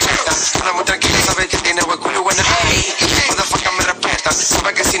 esa racheta, anda muy tranquila, sabe que tiene buen culo y buena, motherfucker me respeta,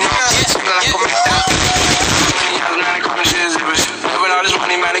 sabe que si no, siempre la cometa.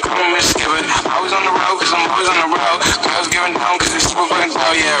 I was on the road cause I'm always on the road. Girls giving down cause they super fucking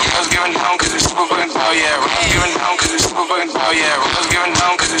tall, yeah. Girls giving down cause they super fucking tall, yeah. Girls giving down cause they super fucking dope, yeah. Let's give it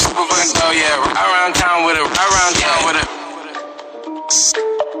down, cause we super fucking dope, yeah. Right around town with it, right around town with it.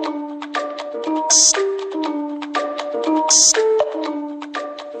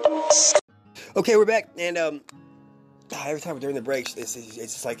 Okay, we're back, and every time we're during the breaks, it's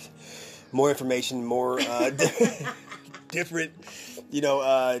just like more information, more different,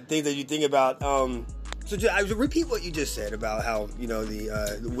 things that you think about. So I repeat what you just said about how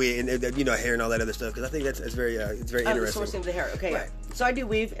the wig and hair and all that other stuff, because I think that's very it's very interesting. The sourcing of the hair. Okay, right. Yeah. So I do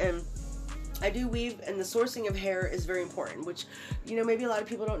weave, and the sourcing of hair is very important, which maybe a lot of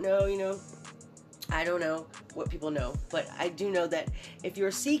people don't know. I don't know what people know, but I do know that if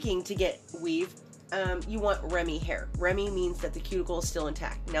you're seeking to get weave, you want Remy hair. Remy means that the cuticle is still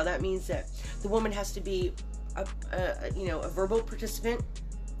intact. Now that means that the woman has to be a verbal participant.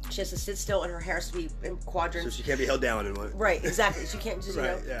 She has to sit still, and her hair has to be in quadrants. So she can't be held down in one. Right, exactly. She can't just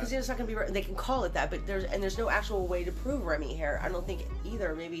right, because it's not going to be. They can call it that, but there's no actual way to prove Remy hair. I don't think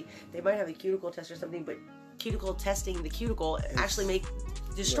either. Maybe they might have a cuticle test or something, but cuticle testing the cuticle actually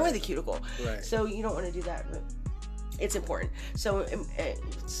destroy the cuticle. Right. So you don't want to do that. But it's important. So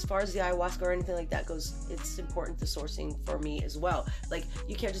as far as the ayahuasca or anything like that goes, it's important, the sourcing, for me as well. Like,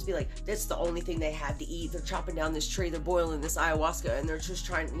 you can't just be like, that's the only thing they have to eat. They're chopping down this tree, they're boiling this ayahuasca, and they're just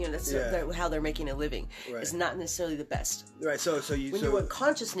trying, that's how they're making a living. Right. It's not necessarily the best. Right, so you want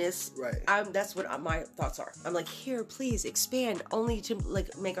consciousness, right. That's what my thoughts are. I'm like, here, please expand, only to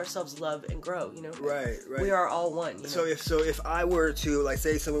make ourselves love and grow, Right. We are all one. So if I were to,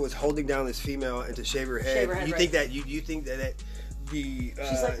 say someone was holding down this female and to shave her head, you think that you think that the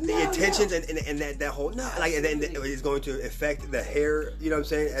intentions and that whole and then it's going to affect the hair, you know what I'm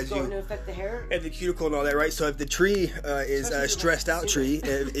saying? It's going to affect the hair and the cuticle and all that, right? So if the tree is a stressed out tree,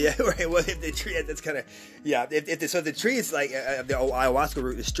 right. Well, if the tree, that's kind of if the tree is like the old ayahuasca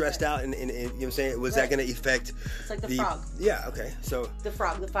root is stressed out, and you know what I'm saying, was that going to affect? It's like the frog. Yeah. Okay. So the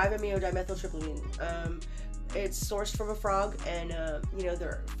frog, the 5-MeO-dimethyltryptamine. It's sourced from a frog, and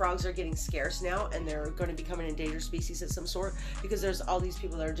their frogs are getting scarce now, and they're going to become an endangered species of some sort, because there's all these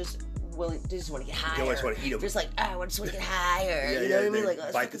people that are just willing, they just want to get higher. They always want to eat them. Just like, I just want to get higher. You know what I mean? Like,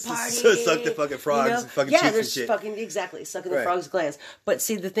 let's bite party. Suck the fucking frogs, fucking cheeks and shit. Fucking exactly sucking the frog's glands. But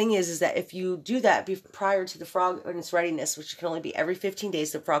see, the thing is that if you do that prior to the frog and its readiness, which can only be every 15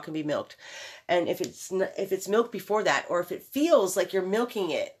 days, the frog can be milked. And if it's milked before that, or if it feels like you're milking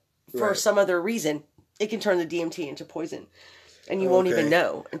it for some other reason, it can turn the DMT into poison, and you won't even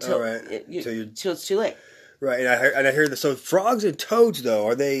know until it's too late. Right, and I heard that. So frogs and toads, though,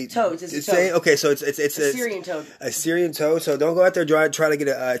 are they toads? It's a toad. Okay, so it's a Syrian toad. A Syrian toad. So don't go out there try to get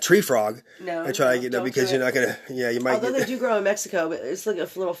a tree frog. No, and try to get them, because you're not gonna. Yeah, you might. Although they do grow in Mexico, but it's like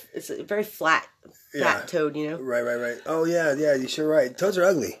it's a very flat toad, Right. Oh yeah, you're right. Toads are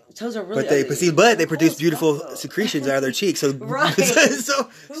ugly. Toads are really ugly. But they produce beautiful secretions out of their cheeks. So right.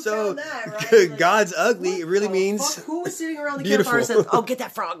 so that, God's ugly. It really means who was sitting around the campfire and said, "Oh, get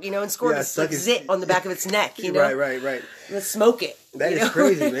that frog," and scored a zit on the back of its neck. Right. Let's smoke it. That is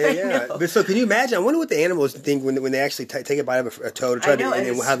crazy, man. Yeah. But so can you imagine? I wonder what the animals think when they actually take a bite of a toad or try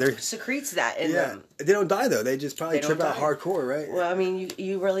and how they secretes that in them. They don't die though. They just probably trip out hardcore, right? Well, I mean,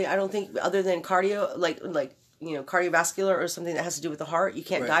 you really, I don't think, other than cardio, like cardiovascular or something that has to do with the heart, you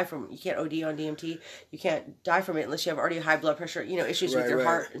can't die from. You can't OD on DMT. You can't die from it unless you have already high blood pressure. Issues with your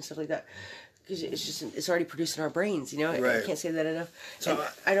heart and stuff like that. Because it's already produced in our brains, I can't say that enough. So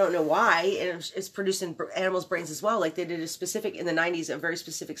I don't know why, and it's produced in animals' brains as well. Like, they did in the 90s, a very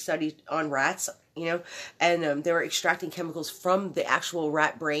specific study on rats, and they were extracting chemicals from the actual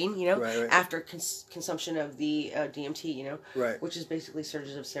rat brain, after consumption of the DMT, which is basically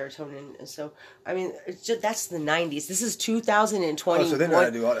surges of serotonin. And so, I mean, that's the 90s. This is 2020. Oh, so they know how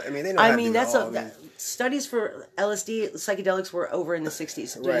to do all that. I mean, they know how to do it all. Studies for LSD, psychedelics were over in the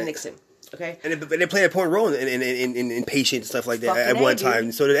 60s during Nixon. Okay, and they play an important role in patient stuff like that at one time.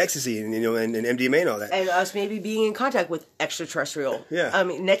 Dude. So did ecstasy and MDMA and all that, and us maybe being in contact with extraterrestrial. Yeah, I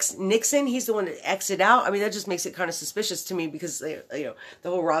mean, Nixon, he's the one that exited out. I mean, that just makes it kind of suspicious to me, because the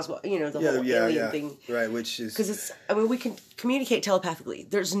whole Roswell, the whole alien thing, right? Which is because we can communicate telepathically.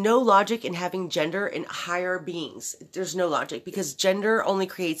 There's no logic in having gender in higher beings. There's no logic, because gender only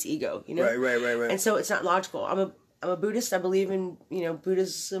creates ego. Right. And so it's not logical. I'm a Buddhist. I believe in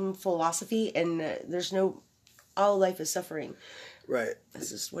Buddhism philosophy, and there's all life is suffering. Right.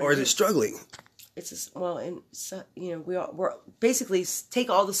 This is what or is it struggling? It's just, we're basically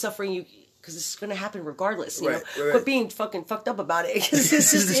take all the suffering because it's going to happen regardless. You Right, know, right. quit being fucking fucked up about it. Because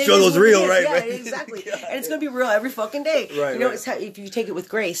it's just, The struggle's real, right? Yeah, Right. exactly. And it's going to be real every fucking day. Right, you know, right. it's how, if you take it with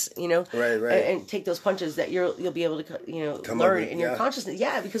grace, you know, Right, right. and take those punches that you'll be able to, you know, Come learn over, in your yeah. consciousness.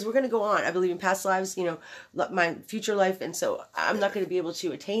 Yeah, because we're going to go on. I believe in past lives, you know, my future life, and so I'm not going to be able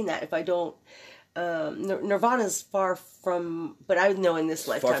to attain that if I don't. Nirvana's far from, but I know in this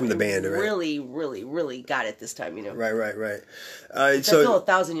lifetime, from the band, right? really, really, really got it this time. You know, Right. I feel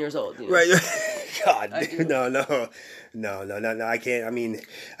 1,000 years old. You know? Right. God, dude, no. I can't. I mean,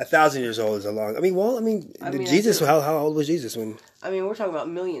 1,000 years old is a long. I mean, Jesus. How old was Jesus when? I mean, we're talking about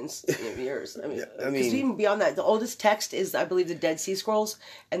millions of years. I mean, I mean- even beyond that, the oldest text is, I believe, the Dead Sea Scrolls,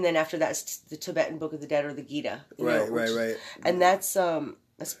 and then after that, it's the Tibetan Book of the Dead or the Gita. You know, Right. And that's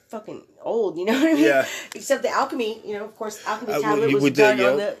fucking old. You know what I mean? Yeah. Except the alchemy. You know, of course, alchemy Well, tablet was with the, done you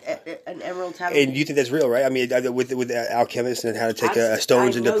on know, an emerald tablet. And you think that's real, right? I mean, with the alchemists and how to take I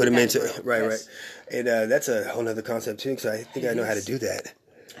stones and to know put them that's into real, right. yes. And that's a whole other concept too, because I think I know how to do that.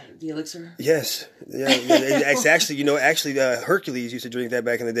 The elixir. Yes, yeah. It's actually, Hercules used to drink that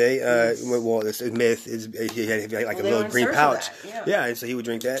back in the day. Well, this myth is he had like a little green pouch. Yeah, and so he would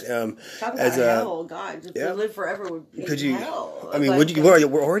drink that. Talk about hell, God! Just yeah. to live forever would be hell. I mean,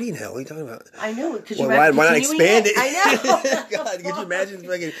 we're already in hell. What are you talking about? I know. Could Well, you imagine why not continuing expand it? I know. God, could you imagine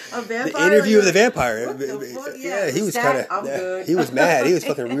fucking A vampire, the interview of the vampire? What the fuck? Yeah, he was Stat, kind I'm good. of. He was mad. He was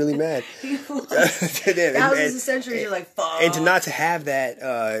fucking really mad. Thousands of centuries, you're like, fuck. And to not to have that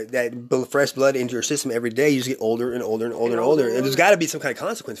fresh blood into your system every day, you just get older and older and older and older. And there's got to be some kind of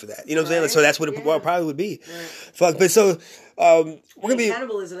consequence for that. You know what I'm saying? So that's what it probably would be. Fuck. But so we're gonna be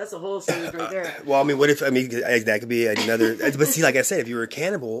cannibalism. That's a whole series right there. Well, I mean, what if that could be another? But see, like I said, if you were a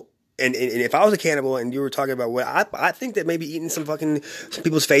cannibal. And if I was a cannibal and you were talking about what I think that maybe eating some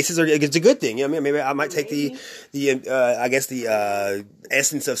people's faces it's a good thing. You know what I mean? Maybe I might take the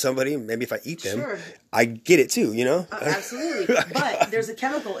essence of somebody. Maybe if I eat them, Sure. I get it too. You know? Absolutely. But there's a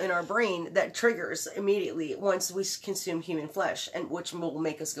chemical in our brain that triggers immediately once we consume human flesh, and which will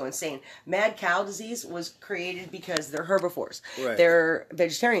make us go insane. Mad cow disease was created because they're herbivores. Right. They're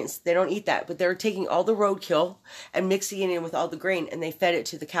vegetarians. They don't eat that, but they're taking all the roadkill and mixing it in with all the grain, and they fed it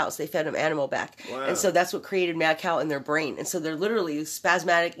to the cows. They fed them animal back. Wow. And so that's what created mad cow in their brain. And so they're literally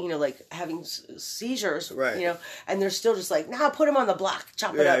spasmodic, like having seizures, Right. and they're still just like, nah, put them on the block,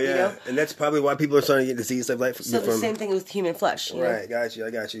 chop it up, And that's probably why people are starting to get disease stuff like So the same thing with human flesh, you Right, know? I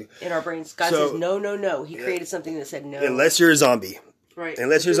got you. In our brains. God So- says, no. He created something that said no. Unless you're a zombie. Right.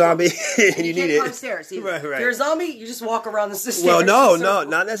 Unless you're a zombie and you can't need climb it. stairs either. Right. If you're a zombie, you just walk around the stairs. Well, no,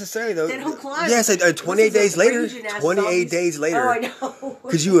 not necessarily though. They don't climb. Yes, 28 days later. raging ass 28 zombies. days later. Oh, I know.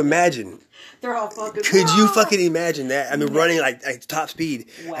 Could you imagine? They're all fucking. Could you fucking imagine that? I mean, running like top speed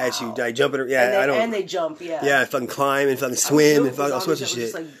at you, like jumping. Yeah, and they jump. Yeah. Yeah, fucking climb and fucking swim and fucking all sorts of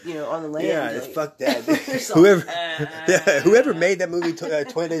shit. Just like on the land. Yeah, like, fuck that. Whoever made that movie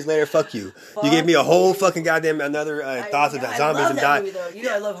 20 days later, fuck you. You gave me a whole fucking goddamn another thoughts of zombies and die.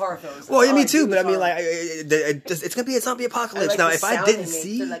 I love horror films. Well, me too, but I mean, like, it's gonna be a zombie apocalypse. Now, if I didn't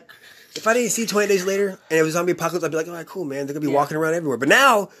see 20 days later and it was a zombie apocalypse, I'd be like, all right, cool, man. They're gonna be walking around everywhere. But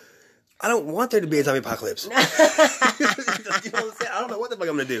now, I don't want there to be a zombie apocalypse. You know what I'm saying? I don't know what the fuck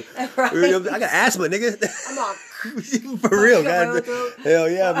I'm gonna do. Right. I got asthma, nigga. I'm on. For real, God. Hell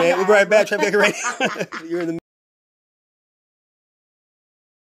yeah, man. We'll be right back. Tribeca Radio. You're in the.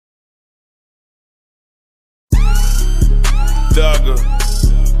 Dugger.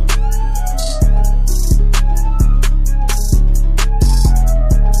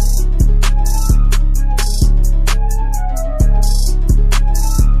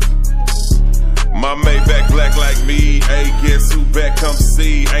 My Maybach black like me. Hey, guess who back come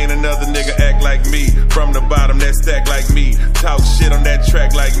see? Ain't another nigga act like me. From the bottom that stack like me. Talk shit on that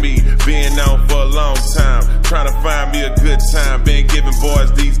track like me. Been on for a long time. Trying to find me a good time. Been giving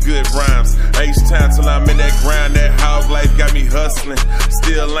boys these good rhymes. H-time till I'm in that grind. That hog life got me hustling.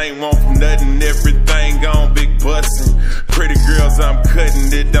 Still ain't want from nothing. Everything gone big bustin'. Pretty girls I'm cutting.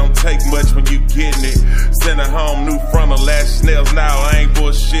 It don't take much when you getting it. Send her home new frontal lash nails. Now I ain't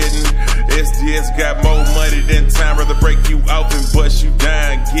bullshitting. SDS got more money than time. Rather break you off and bust you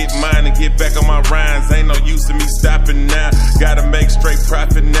down. Get mine and get back on my rhymes. Ain't no use in me stopping now. Gotta make straight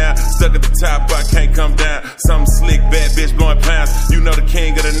profit now. Stuck at the top, I can't come down. Some slick bad bitch blowing pounds. You know the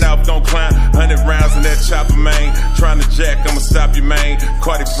king of the north gon' climb. 100 rounds in that chopper, man. Trying to jack, I'ma stop you, man.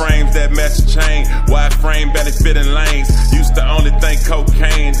 Cardi frames that match the chain. Wide frame, belly fitting lanes. Used to only think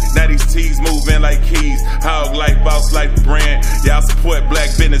cocaine. Now these T's moving like keys. Hog like boss like the brand. Y'all support black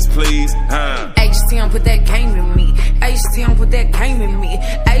business, please. H-Town put that game in me. H-Town put that game in me.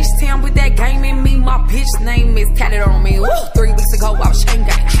 H-Town put that game in me. My bitch name is tatted on me. Woo. 3 weeks ago I was chain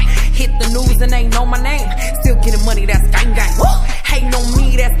gang. Hit the news and they know my name. Still getting money, that's gang gang. Woo! Hating on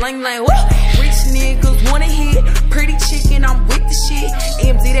me, that's lang lang. Woo! Rich niggas wanna hit. Pretty chicken, I'm with the shit.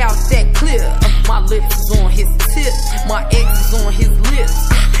 Emptied out that clip. My lips is on his tip. My ex is on his lips.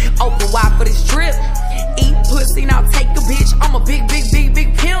 Open wide for this drip. Eat pussy, now take a bitch. I'm a big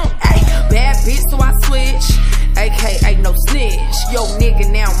pimp. Ay, bad bitch, so I switch. AKA no snitch. Yo, nigga,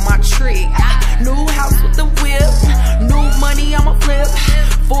 now my trick. New house with the whip. New money, I'ma flip.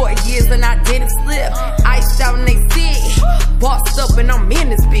 4 years and I didn't slip. Iced out and they sick. Bossed up and I'm in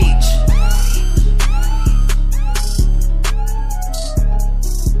this bitch.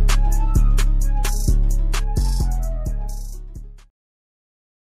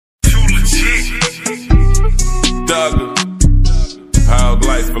 Douglas, hog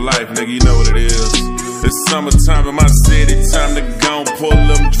life for life, nigga, you know what it is. It's summertime in my city, time to go and pull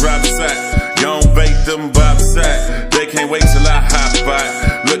them drops out. Gon' bake them bops out. They can't wait till I hop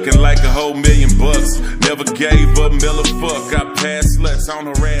out. Looking like a whole $1,000,000. Never gave a mill a fuck. I pass sluts on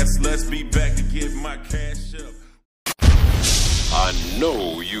harass. Let's be back to get my cash up. I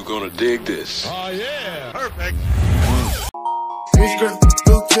know you gonna dig this. Oh yeah, perfect.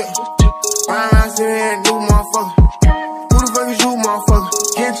 Ride around sitting here and do motherfucker. Who the fuck is you, motherfucker?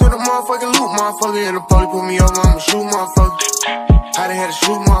 Get into the motherfucking loop, motherfucker. And the police put me over, I'ma shoot, motherfucker. I done had to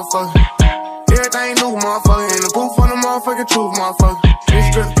shoot, motherfucker. Everything new, motherfucker. In the booth on the motherfucking truth, motherfucker. This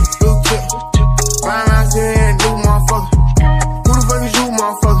strip, blue tip. Ride around sitting here and do motherfucker. Who the fuck is you,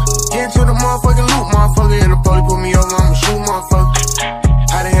 motherfucker? Get into the motherfucking loop, motherfucker. And the police put me over, I'ma shoot, motherfucker.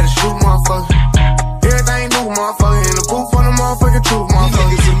 I done had to shoot, motherfucker. Everything new, motherfucker. In the booth on the motherfucking truth, motherfucker.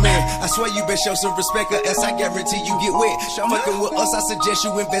 I swear you best show some respect, or else I guarantee you get wet. Fucking with us, I suggest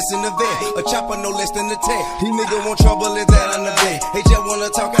you invest in the vet. A chopper no less than a 10. He nigga want trouble, is that on the bed? They just wanna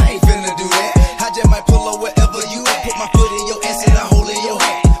talk, I ain't finna do that. I just might pull up wherever you at. Put my foot in your ass and I hold in your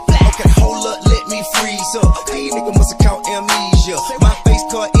hat. Okay, hold up, let me freeze up. These nigga must have caught amnesia. My face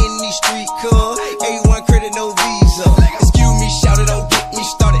caught in these street cuz. A1 credit, no visa. Excuse me, shout it, don't get me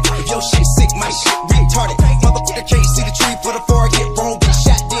started. If your shit sick, my shit retarded. Motherfucker can't see the tree for the forest. Get wrong, get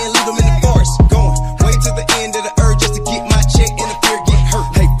shot, then leave them in the forest. Going way to the end of the earth just to get my check and the fear get hurt.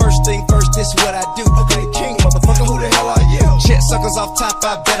 Hey, first thing first, this what I do. Okay, king, motherfucker, who the hell are you? Check suckers off top,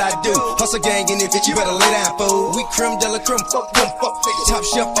 I bet I do. Hustle gang in it, bitch, you better lay down, fool. We creme de la creme, fuck them, fuck. Top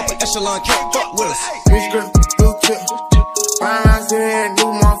shelf, upper echelon, can't fuck with us. This strip, blue tip. Ride around sitting here and do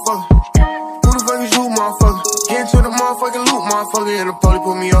motherfucker. Who the fuck is you, motherfucker? Get into the motherfucking loop, motherfucker. And the police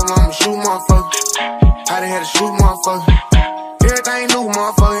put me over, I'ma shoot, motherfucker. I done had to shoot, motherfucker. Everything new,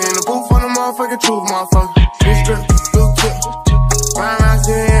 motherfucker. In the booth on the motherfucking truth, motherfucker. This strip, blue tip. Ride around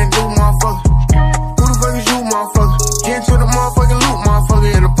sitting here and do motherfucker. Who the fuck is you, motherfucker? Get into the motherfucking loop,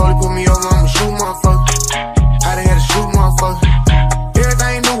 motherfucker. And the police put me over, I'ma shoot, motherfucker. I done had to shoot, motherfucker.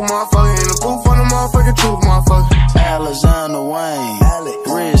 Everything new, motherfucker. In the booth on the motherfucking truth, motherfucker. Alexander Wayne,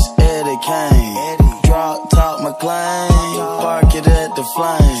 Rich Eddie Kane, drop top McLean, park it at the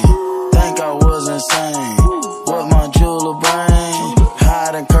flame. Think I was insane. What my jeweler brain,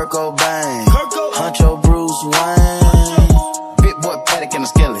 hiding Kurt Cobain, Huncho Bruce Wayne, big boy Paddock and a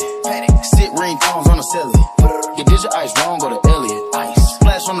skillet, sit ring cones on the ceiling. You did your ice wrong, go to Elliot. Ice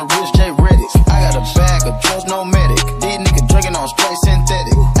splash on the wrist, J Reddick. I got a bag of drugs, no medic. These niggas drinking on straight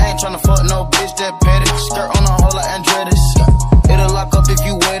synthetic. I ain't tryna fuck no bitch that petty. Skirt on a hole like Andretti's. It'll lock up if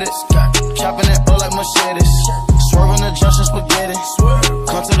you wait it. Chopping it up like machetes. Swerving the junction spaghetti.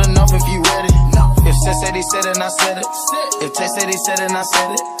 Come to the north if you ready. If Tay said he said it, and I said it. If Tay said he said it, and I said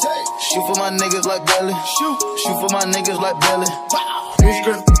it. Shoot for my niggas like Belly. Shoot for my niggas like Belly. This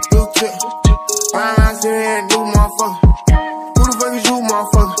strip, blue tip. Ride around sitting here and do motherfucker. Who the fuck is you,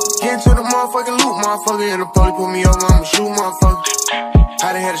 motherfucker? Get into the motherfucking loop, motherfucker. And the police put me over, I'ma shoot, motherfucker.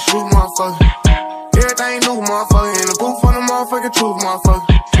 I done had to shoot, motherfucker. Everything new, motherfucker. In the booth on the motherfucking truth, motherfucker.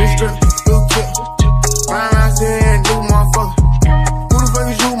 This strip, blue tip. Ride around sitting here and do motherfucker. Who the fuck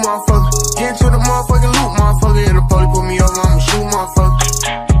is you, motherfucker? Get into the motherfucking loop, motherfucker. And the police put me over, I'ma shoot, motherfucker.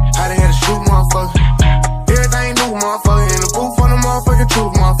 I done had to shoot, motherfucker. Everything new, motherfucker. In the booth on the motherfucking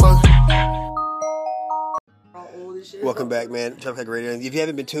truth, motherfucker. Welcome back, man. Jump Pack Radio. If you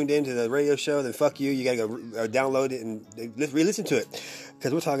haven't been tuned into the radio show, then fuck you. You gotta go download it and re-listen to it,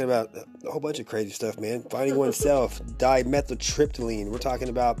 because we're talking about a whole bunch of crazy stuff, man. Finding oneself, dimethyltryptamine. We're talking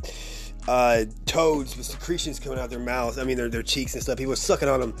about toads with secretions coming out their mouths. I mean, their cheeks and stuff. People sucking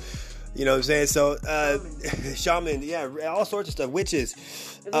on them. You know what I'm saying? So, shaman, yeah, all sorts of stuff. Witches.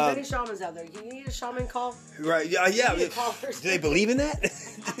 If there's any shamans out there, you need a shaman call? Right, yeah. Do they believe in that?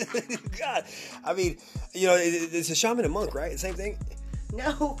 God. I mean, you know, it's a shaman and monk, right? The same thing?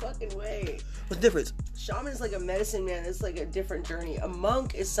 No fucking way. What's the difference? Shaman is like a medicine man. It's like a different journey. A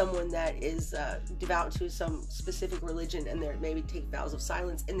monk is someone that is devout to some specific religion, and they maybe take vows of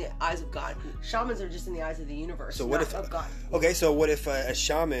silence in the eyes of God. Shamans are just in the eyes of the universe, So what not if? of God. Okay, so what if a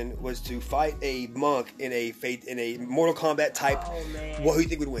shaman was to fight a monk in a Mortal Kombat type? Oh, man. What who do you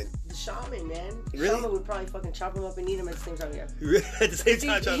think would win? The shaman, man. Really? Shaman would probably fucking chop him up and eat him at the same time. Yeah. At the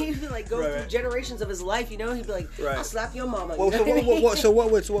same time, He'd be like go through generations of his life. You know, he'd be like, Right. I'll slap your mama. Well, You know what I mean? so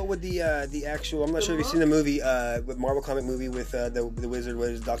what would the actual? I'm not sure if you've seen the movie, with Marvel comic movie with the wizard. What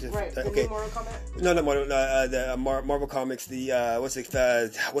is it, Doctor? Right. The Okay. new Mortal Kombat? No, not Marvel. The Marvel comics. The what's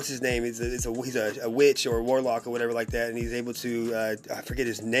his name? He's a witch or a warlock or whatever like that, and he's able to I forget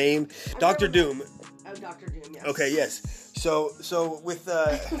his name. Doctor Doom. Oh, Dr. Doom, yes. Okay. Yes. So with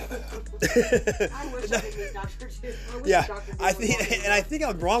I wish I could be Dr. Doom. I wish yeah, Dr. Doom I was think, on and I think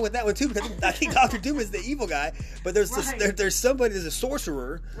I'm wrong with that one too, because I think Doctor Doom is the evil guy, but there's Right. there's somebody, there's a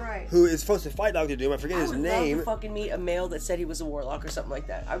sorcerer, Right. who is supposed to fight Doctor Doom. I forget his I would name. love to fucking meet a male that said he was a warlock or something like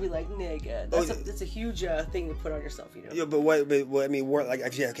that. I'd be like, nigga, that's a huge thing to put on yourself, you know? Yeah, but what I mean,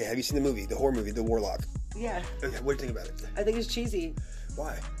 okay, have you seen the movie, the horror movie, The Warlock? Yeah. Okay, what do you think about it? I think it's cheesy.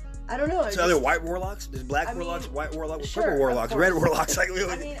 Why? I don't know. So are there white warlocks? There's black warlocks, white warlocks, Sure, purple of warlocks, course. red warlocks. Like,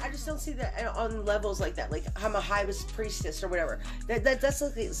 I mean, I just don't see that on levels like that. Like, I'm a high priestess or whatever. That's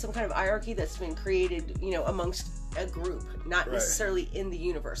like some kind of hierarchy that's been created, you know, amongst a group, not Right. necessarily in the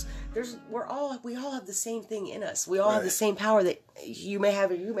universe. We all have the same thing in us. We all have Right. the same power that you may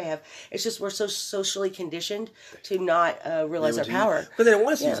have or you may have. It's just we're so socially conditioned to not realize our power. But they don't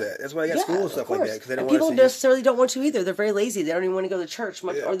want us to use that. That's why I got school and of stuff like course. that, because they don't And want us people to use. necessarily don't want to either. They're very lazy. They don't even want to go to church,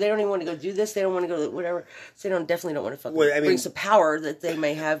 or they don't even want to go do this. They don't want to go to whatever. So they definitely don't want to fucking Well, I mean- bring some power that they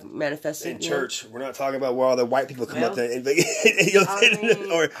may have manifested In you know? church, we're not talking about where all the white people come up Well, there, I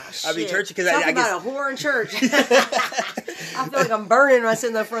mean, church, because Talk I guess about a whore in church. I feel like I'm burning when I sit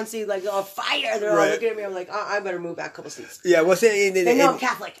in the front seat, like on fire. They're all Right. looking at me. I'm like, I better move back a couple seats. yeah. Well, They know I'm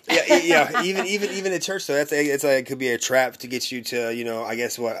Catholic. yeah. Even at church, so it's like it could be a trap to get you to, you know, I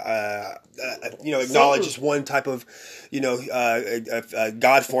guess what acknowledge just one type of,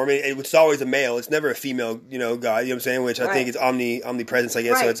 God form. It's always a male. It's never a female, God. You know what I'm saying? Which I think is omnipresence. I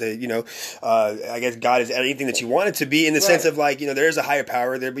guess so. Right. It's I guess God is anything that you want it to be, in the sense of like, there is a higher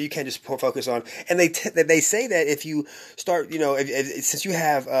power there, but you can't just focus on. And they say that if you start, since you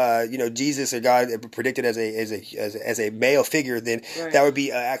have Jesus or God predicted as a male figure, then that would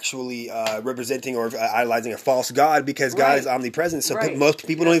be actually representing or idolizing a false God, because God is omnipresent. So most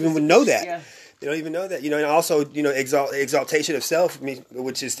people don't even know that. Yeah. They don't even know that, and also, exaltation of self,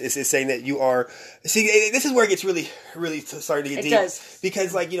 which is saying that you are. See, this is where it gets really, really starting to get deep. It does.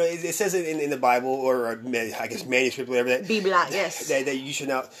 Because, like, it says it in the Bible, or I guess manuscript, whatever that. Bible, yes. That you should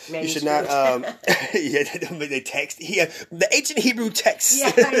not. You should not. The text. The ancient Hebrew text.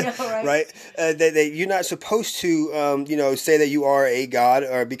 Yeah, I know, right? Right. That you're not supposed to, say that you are a God,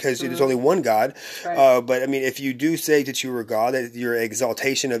 or because there's only one God. Right. But I mean, if you do say that you are God, that your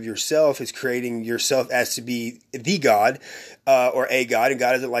exaltation of yourself is creating yourself as to be the God, or a God, and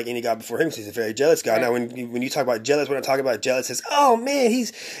God isn't like any God before him, because he's a very jealous God. Right. Now, when you talk about jealous, when I talk about jealous, it's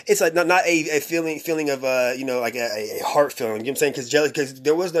it's like not a feeling of like a heart feeling. You know what I'm saying? Because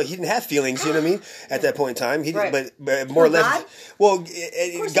there was he didn't have feelings. You know what I mean? At that point in time, but more or less. God? Well,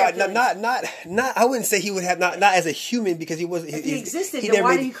 God, not. I wouldn't say he would have not as a human, because he was. If he existed, then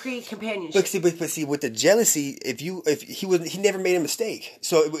why did he create companionship? But see, with the jealousy, if he never made a mistake.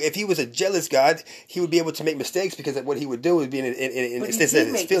 So if he was a jealous God, he would be able to make mistakes, because what he would do would be in instance of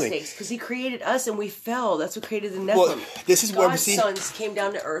his feeling. Because he created us and we fell. That's what created the Nephilim. Well, this is where we God's see sons came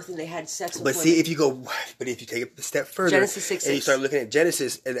down to earth and they had sex with women. see, if you take it a step further, Genesis 6:6. and you start looking at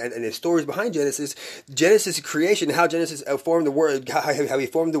Genesis and the stories behind Genesis creation, how Genesis formed the world, how he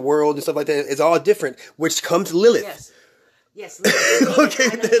formed the world and stuff like that, is all different. Which comes Lilith. Yes.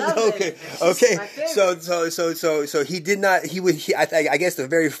 Okay. So he did not. I guess the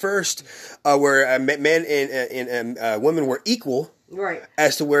very first where men and women were equal. Right.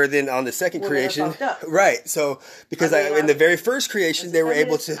 As to where then on the second creation, right? So because in the very first creation they were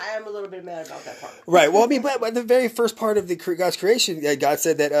able to. I am a little bit mad about that part. Right. Well, I mean, but the very first part of God's creation, God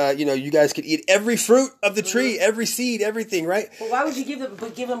said that you guys could eat every fruit of the tree, every seed, everything. Right. Well, why would you give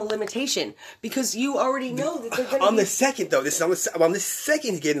them a limitation? Because you already know that they're going to. On the second, though, this is on the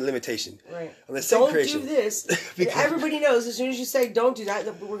second he's getting a limitation. Right. On the second don't creation, do this. Everybody knows as soon as you say don't do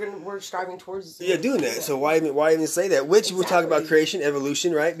that, we're striving towards. Yeah, doing that. So why even say that? Which we're talking about creation,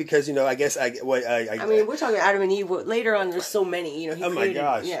 evolution, right? Because I guess I mean, we're talking Adam and Eve. Later on, there's so many. He oh my created,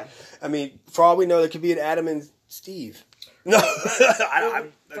 gosh! Yeah. I mean, for all we know, there could be an Adam and Steve. No.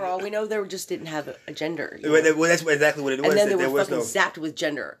 For all we know, they just didn't have a gender. Well, that's exactly what it was. And then they there were was fucking zapped with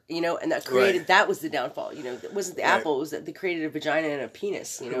gender, and that created, Right. that was the downfall, it wasn't the apple, it was that they created a vagina and a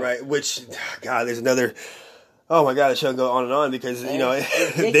penis, Right, which, God, there's another... Oh my God, it should go on and on because,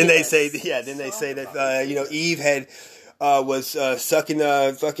 then they say that, Eve had... was sucking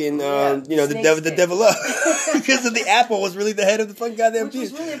fucking the devil up because of the apple was really the head of the fucking goddamn which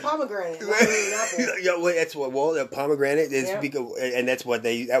piece. was really a pomegranate, not really an apple. That's what. Well, the pomegranate is because, and that's what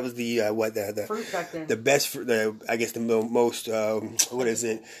that was the fruit back then. The best fruit. I guess the most what is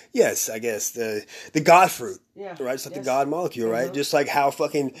it? Yes, I guess the God fruit. Yeah. Right. It's like the God molecule, right? Just like how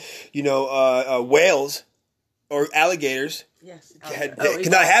fucking whales or alligators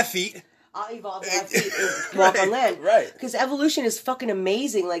cannot have feet. I'll evolve to have feet and walk on land. Right. Because evolution is fucking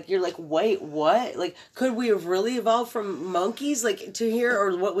amazing. Like, you're like, wait, what? Like, could we have really evolved from monkeys, like, to here?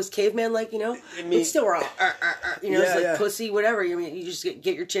 Or what was caveman like, But still, we're all, it's like pussy, whatever. You just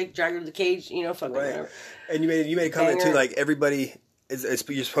get your chick, drag her to the cage, fucking whatever. And you made a comment, too, like, everybody...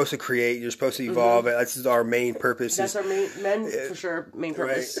 you're supposed to create. You're supposed to evolve. That's our main purpose. That's our main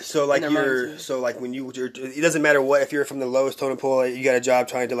purpose. Right. So like when you're, it doesn't matter what, if you're from the lowest totem pole, you got a job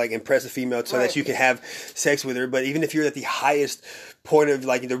trying to like impress a female so that you can have sex with her. But even if you're at the highest point of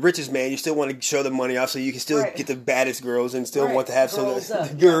like the richest man, you still want to show the money off so you can still get the baddest girls and still want to have girls. So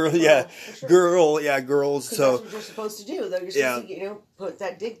girls. So that's what you're supposed to do. Though you're supposed to, put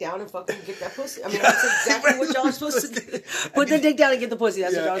that dick down and fucking get that pussy. I mean, that's exactly what y'all are supposed to do. Put the dick down and get the pussy.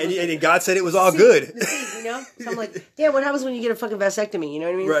 That's what y'all are supposed to do. And God said it was all good. So I'm like, damn, what happens when you get a fucking vasectomy? You know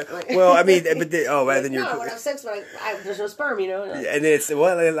what I mean? Right. Like, well, I mean, but then, then you're. No, when I have sex, but there's no sperm. And then it's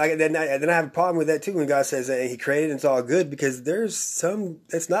then I have a problem with that too when God says that He created and it's all good because there's some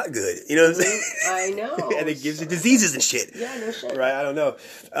that's not good. You know what I'm saying? I know. And it gives you diseases and shit. Yeah, no shit. Right. I don't know,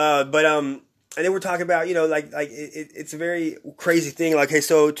 and then we're talking about it's a very crazy thing. Like, hey,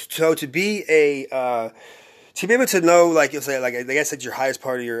 so to be to be able to know, like you'll say, like I guess that's your highest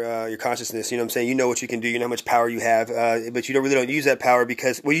part of your consciousness. You know what I'm saying? You know what you can do. You know how much power you have, but you don't use that power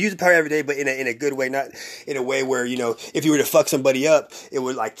because you use the power every day, but in a good way, not in a way where if you were to fuck somebody up, it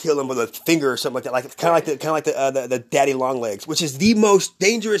would like kill them with a finger or something like that. Like kind of like the daddy long legs, which is the most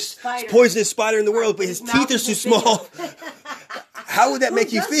dangerous, poisonous spider in the world, but his teeth are too small. How would that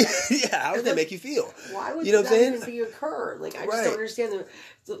make you feel? Yeah, how would that make you feel? Why would that even occur? Like, I just don't understand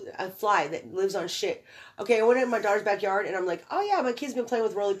a fly that lives on shit. Okay, I went in my daughter's backyard and I'm like, oh yeah, my kid's been playing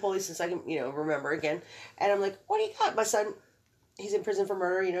with roly-poly since I can, remember again. And I'm like, what do you got? My son, he's in prison for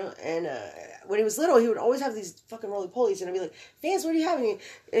murder, and when he was little, he would always have these fucking roly-polies, and I'd be like, Vance, what are you having?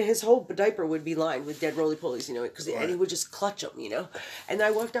 And his whole diaper would be lined with dead roly-polies, and he would just clutch them, And then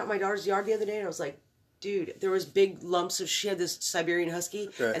I walked out my daughter's yard the other day and I was like, dude, there was big lumps of, she had this Siberian Husky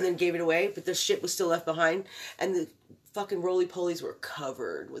and then gave it away, but the shit was still left behind, and the fucking roly-polies were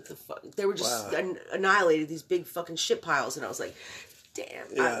covered with they were just annihilated, these big fucking shit piles, and I was like, damn.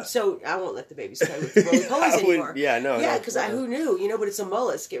 Yeah. So I won't let the babies play with the roly-polies anymore. Yeah, because who knew, but it's a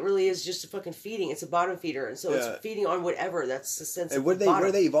mollusk. It really is just a fucking feeding. It's a bottom feeder, and so it's feeding on whatever. That's the sense of the bottom. Where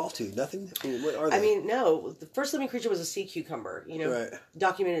do they evolve to? Nothing? I mean, what are they? No. The first living creature was a sea cucumber,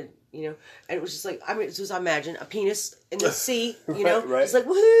 documented, and it was just like, just imagine a penis in the sea, it's like,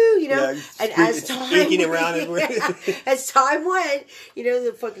 woohoo, and as time as time went,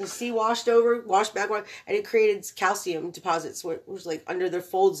 the fucking sea washed back, and it created calcium deposits, which was like under the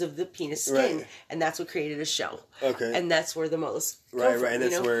folds of the penis skin, and that's what created a shell. Okay. And that's where the mollusk and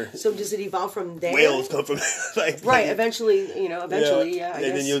that's where. So does it evolve from there? Whales come from, eventually, yeah, I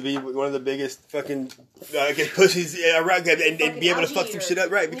guess. Then you'll be one of the biggest fucking pussies around, and be able to fuck some shit up,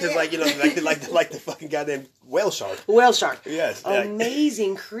 right? Because like the fucking goddamn whale shark. Whale shark. Yes.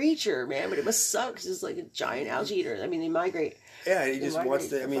 Amazing creature, man, but it must suck because it's like a giant algae eater. I mean, they migrate. Yeah, he just wants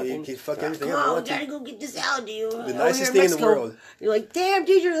to. I mean, he can fuck everything up. Come on, we gotta go get this algae. The nicest thing in the world. You're like, damn,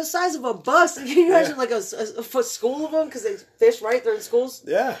 dude, you're the size of a bus. Can you imagine like a school of them? Because they fish, right? They're in schools.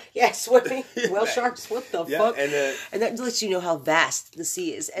 Yeah. Yeah, swimming. Whale sharks. What the fuck? And that lets you know how vast the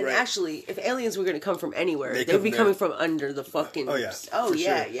sea is. And actually, if aliens were going to come from anywhere, they'd be coming from under the fucking. Oh yeah. Oh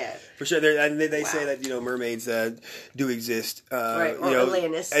yeah, sure. yeah. For sure. They say that mermaids do exist. Right. Or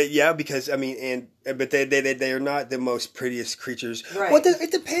Atlantis. Yeah, because I mean, but they are not the most prettiest creatures. Right. Well,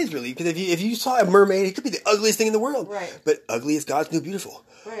 it depends really, because if you saw a mermaid, it could be the ugliest thing in the world. Right. But ugly is God's new beautiful.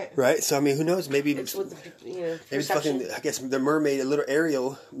 Right. Right. So I mean, who knows? Maybe it's with maybe fucking. I guess the mermaid, a little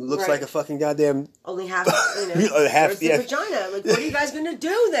Ariel, looks like a fucking goddamn. Only half. Half. The vagina. Like, what are you guys gonna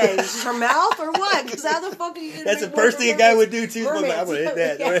do then? Is her mouth or what? Because how the fuck are you gonna? That's the first thing a guy would do too. I'm gonna hit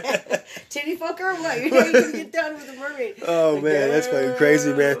that. Titty fucker? What? You know you can get down with a mermaid. Oh man, that's fucking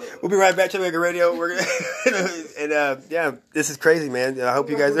crazy, man. We'll be right back to Maker Radio. We're gonna and yeah, this is crazy, man. I hope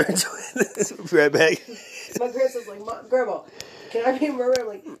you guys are enjoying this. We'll be right back. My grandson's like, Grandma, can I be a mermaid? I'm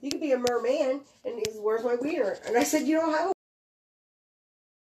like, you can be a merman. And he's, where's my wiener? And I said, you don't have a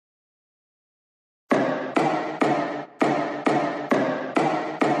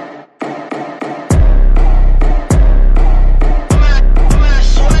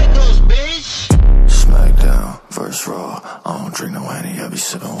Verse raw, I don't drink no Henny, I be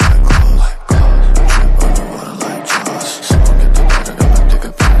sippin' White Claws. Drip underwater like Jaws. Someone get the water, got my dick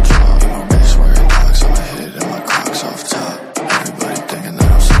up in the jaw. Ain't no bitch wearing dogs, I'ma hit it in my Crocs off top. Everybody thinking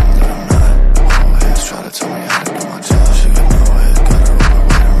that I'm something that I'm not. Whole heads try to tell me how to do my job. She got no head, got her over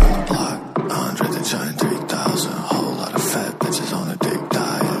right around the block. 100 the giant 3,000, whole lot of fat bitches on the dick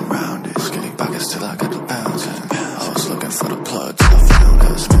diet. Around it, skinny pockets till I got the pounds in. I was looking for the plug till I found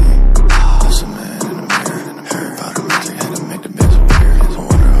it was me. That's a man.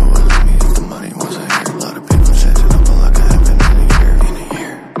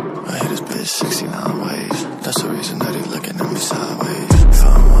 That's the reason that he looking at me sideways.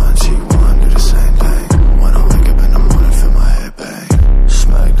 Found one, G1, do the same thing. When I wake up in the morning, feel my head bang.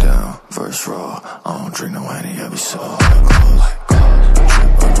 Smackdown, verse raw. I don't drink no Henny, I be so White Claws.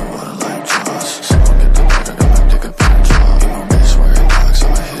 Drip underwater like Jaws. Someone get the water, got my dick up in the jaw. Ain't no bitch wearing dogs,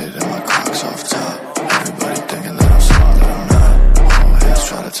 I'ma hit it in my Crocs off top. Everybody thinking that I'm something that I'm not. Whole heads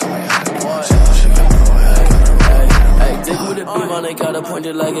try to tell me how to do my job. She got no head, got her over. Dick with a beam on it, gotta point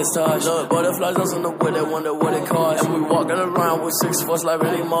it like it's Taj. Butterflies on the way, they wonder what it costs. And we walking around with 6 force like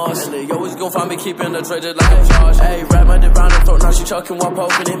Randy Moss. And they always gon' find me keeping the treasure like a charge. Hey, wrap my dick round the throat, now she chucking while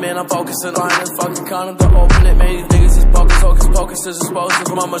poking it. Man, I'm focusing on this fucking condom to open it. Man, these niggas is focus, is exposed.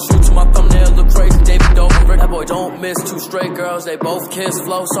 From I'ma shoot to my thumbnail, look crazy. David Dobrik, that boy don't miss. 2 straight girls, they both kiss.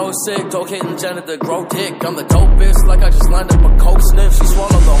 Flow so sick, dope hitting Janet the grow dick. I'm the dopest, like I just lined up a coke sniff. She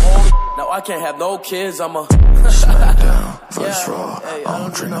swallowed the whole. Now I can't have no kids, I'm a Smackdown, verse raw. I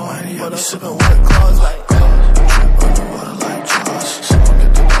don't drink no Henny, I be sippin' White Claws. Drip underwater like Jaws. Someone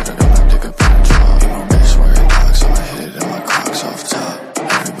get the water, got my dick up in the jaw. Ain't no bitch wearing dogs, I'ma hit it in my Crocs off top.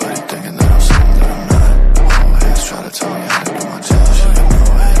 Everybody thinking that I'm something that I'm not. Whole heads try to tell me how to do my job. She got no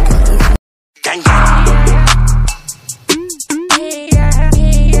head, got her. Gang gang.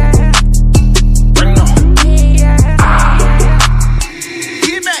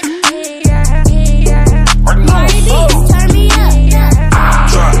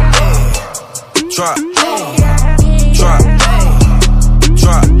 Drop, drop,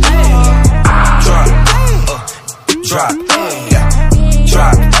 drop, drop,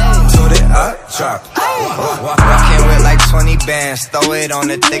 drop, toot it up, drop. Walk in with like 20 bands, throw it on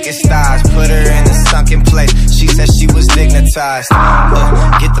the thickest thighs, put her in a sunken place. She said she was dignitized.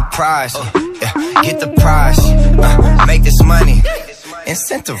 Get the prize, yeah, get the prize. Make this money,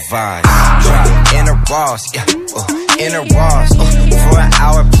 incentivize. Drop in her walls, yeah. In her walls, for an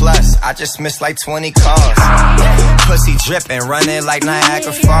hour plus, I just missed like 20 calls. Pussy dripping, running like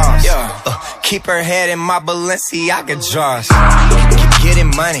Niagara Falls. Keep her head in my Balenciaga drawers. Getting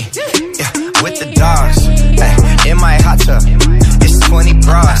money, yeah, with the dogs. In my hot tub, it's 20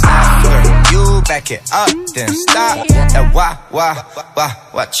 bras. After you back it up, then stop. That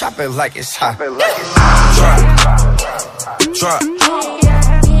why, chop it like it's hot. Drop, drop, drop.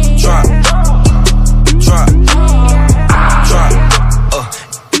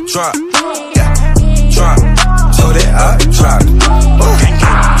 Drop, yeah, drop, toot it up, drop, drop,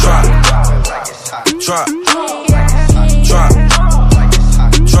 drop, drop,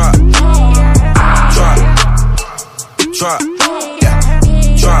 drop, drop, yeah,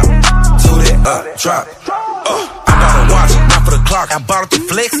 drop, toot it up, drop. I bought a watch, not for the clock. I bought it to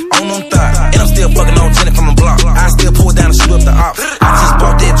flex on them thighs, and I'm still fucking on Jenny from the block. I still pull down and shoot up the ops. I just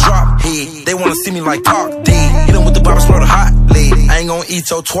bought that drop head. They wanna see me like talk dead. Hit them with the bottle, smell the hot lady. I ain't gon' eat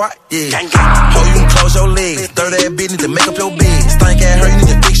your twat, yeah. Oh, you can close your legs. Third ass bitch need to make up your bed. Stank ass her, you need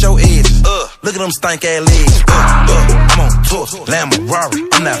to fix your edges. Look at them stank ass legs. I'm on tour, Lambo, Rari,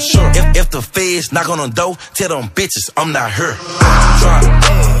 I'm not sure. If the feds knock on the door, tell them bitches I'm not her. Drop,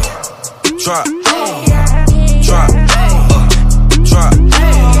 drop, drop, drop,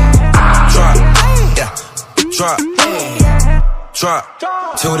 drop, yeah, drop, drop,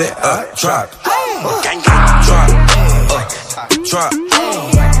 toot it up, drop, drop, drop,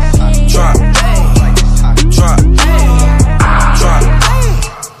 drop, drop,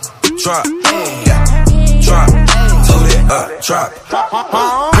 drop, yeah, drop, toot it up, drop.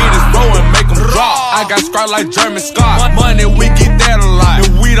 Peters rolling, make them drop. I got scrap like German Scott. Money, we get that a lot.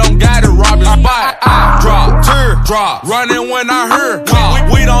 If we don't got it, rob the spot. I drop, tear, drop. Running when I heard call.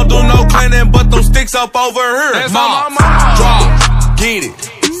 We don't do no cleaning nothing but those sticks up over here. That's Mom, on my mom. drop, get it,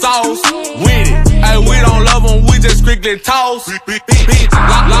 sauce, with it. Hey, we don't love them, we just strictly toss. Bitches,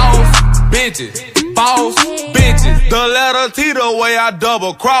 lost, bitches, boss, bitches. The letter T the way I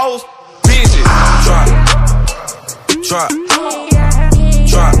double cross. Bitches, drop, drop,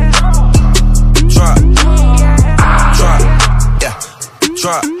 drop, drop, drop, yeah,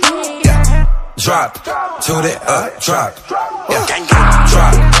 drop, yeah, drop, to the drop, yeah, drop,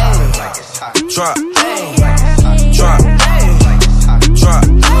 drop, drop, drop,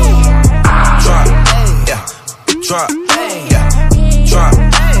 drop, yeah, drop, yeah, drop,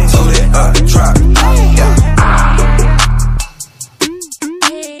 to the drop, yeah.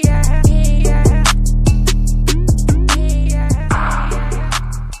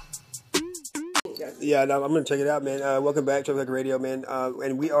 Yeah, no, I'm gonna check it out, man. Welcome back to Troublemaker Radio, man.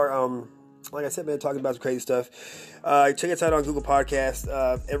 And we are, like I said, man, talking about some crazy stuff. Check us out on Google Podcasts,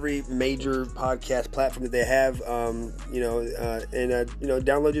 every major podcast platform that they have. Download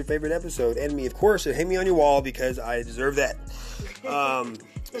your favorite episode, and me, of course, and hang me on your wall because I deserve that.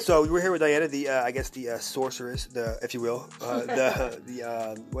 So we're here with Diana, the sorceress, if you will,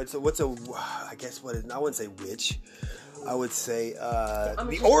 I wouldn't say witch, I would say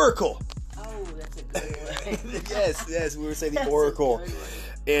the Oracle. Oh, that's a good one. yes, we would say the Oracle.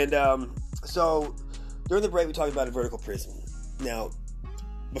 And so during the break, we talked about a vertical prison. Now,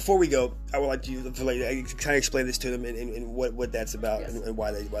 before we go, I would like you to kind of explain this to them and what that's about, yes, and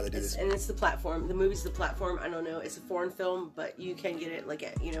why they do this. And it's the platform. The movie's the platform. I don't know. It's a foreign film, but you can get it like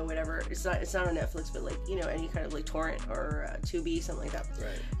at, whatever. It's not on Netflix, but like any kind of like torrent or Tubi, something like that.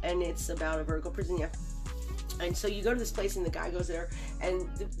 Right. And it's about a vertical prison. Yeah. And so you go to this place and the guy goes there, and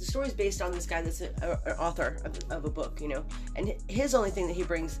the story is based on this guy that's an author of a book, and his only thing that he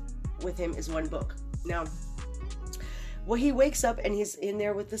brings with him is one book. Now, well, he wakes up and he's in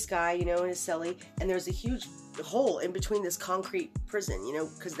there with this guy, in his cellie, and there's a huge hole in between this concrete prison,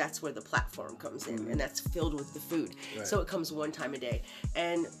 because that's where the platform comes in, and that's filled with the food. Right. So it comes one time a day,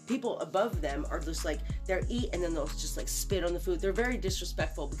 and people above them are just like, they'll eat and then they'll just like spit on the food. They're very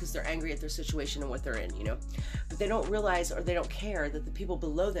disrespectful because they're angry at their situation and what they're in, but they don't realize, or they don't care, that the people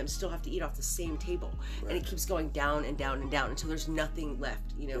below them still have to eat off the same table. Right. And it keeps going down and down and down until there's nothing left,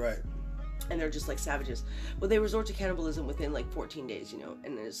 Right. And they're just like savages. Well, they resort to cannibalism within like 14 days, and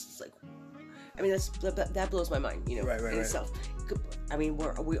it's just like, I mean, that blows my mind, right, in itself. I mean,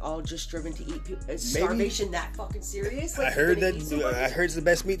 are we all just driven to eat people? Is starvation that fucking serious? Like, I heard it's the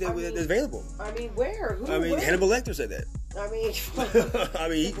best meat that's available. I mean, where? Hannibal Lecter said that. I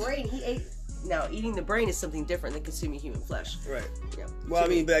mean, the brain, he ate. Now, eating the brain is something different than consuming human flesh. Right. Yeah.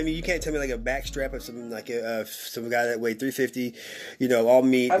 Well, you can't tell me like a backstrap of some some guy that weighed 350, all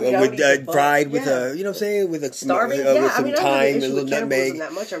meat, fried with a, what I'm saying, with a starving. With some thyme and a little nutmeg.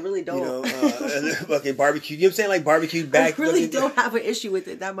 That much, I really don't. Fucking barbecue. You know what I'm saying, like barbecued back. I really don't have an issue with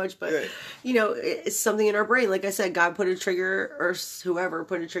it that much, but it's something in our brain. Like I said, God put a trigger, or whoever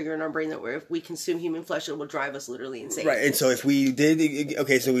put a trigger in our brain that if we consume human flesh, it will drive us literally insane. Right. And so if we did,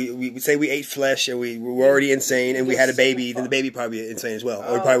 so we say we ate flesh and we were already insane and we had a baby, then the baby probably insane as well.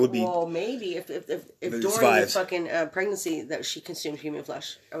 Or it probably would be. Well, maybe if during the fucking pregnancy that she consumed human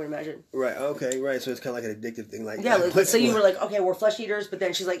flesh, I would imagine. Right. Okay. Right. So it's kind of like an addictive thing. Like let's say you were like, okay, we're flesh eaters, but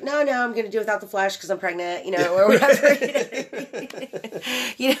then she's like, no, I'm going to do it without the flesh because I'm pregnant, or whatever.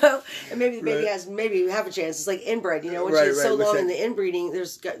 And maybe the baby has maybe half a chance. It's like inbred, when she's so long in the inbreeding,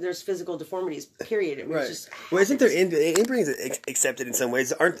 there's physical deformities. Period. I mean, right. Well, isn't there inbreeding accepted in some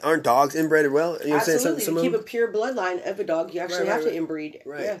ways? Aren't dogs inbred as well? Absolutely. To keep a pure bloodline of a dog, you actually have to inbreed.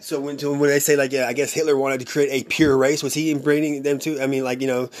 Right. Yeah. So when they say like, I guess Hitler wanted to create a pure race, was he inbreeding them too? I mean, like,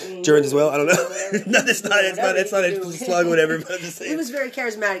 Germans as well? I don't know. No, it's not a slug, whatever. But I'm just saying. He was very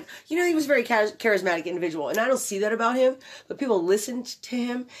charismatic. He was a very charismatic individual, and I don't see that about him. But people listened to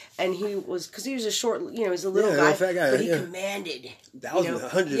him, and because he was a short, he was a little guy, fat guy, but he commanded thousands,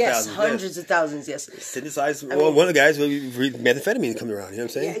 hundreds of thousands. Yes. Synthesized. One of the guys with methamphetamine coming around. You know what I'm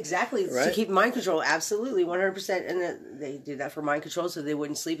saying? Yeah, exactly. Right? To keep mind control, absolutely, 100%. And they did that for mind control, so they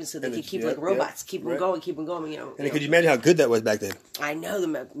wouldn't sleep, and so they could keep like robots, keep them going. And could you imagine how good that was back then? I know,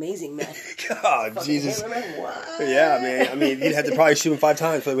 the amazing meth. God, Jesus. Yeah, man. I mean, you'd have to probably shoot him 5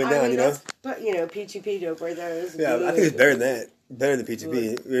 times before it went down. But P2P dope right there. I think it's better than that. Better than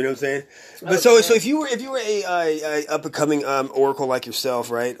P2P, you know what I'm saying? But so if you were a up and coming oracle like yourself,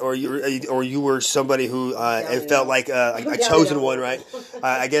 right, or you were somebody who it felt like a chosen one, right?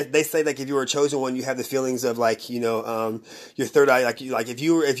 I guess they say like if you were a chosen one, you have the feelings of like your third eye, like if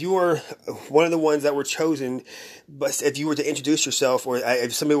you were one of the ones that were chosen, but if you were to introduce yourself, or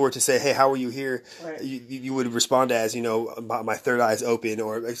if somebody were to say, hey, how are you here? Right. You would respond as my third eye is open,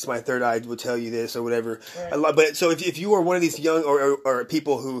 or my third eye will tell you this or whatever. Right. But so if you were one of these young or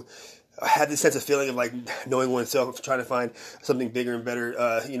people who have this sense of feeling of like knowing oneself, trying to find something bigger and better,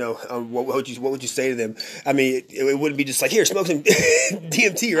 what would you say to them? I mean, it wouldn't be just like, here, smoke some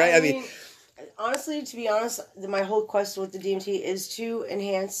DMT, right? I mean, honestly, to be honest, my whole quest with the DMT is to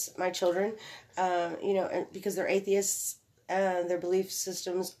enhance my children, and because they're atheists, their belief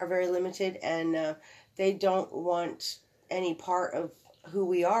systems are very limited, and they don't want any part of who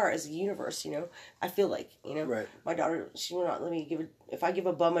we are as a universe, I feel like, right. My daughter, she will not let me if I give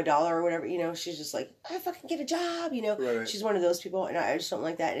a bum $1 or whatever, she's just like, I fucking get a job, Right. She's one of those people, and I just don't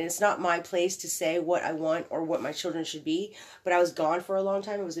like that, and it's not my place to say what I want or what my children should be, but I was gone for a long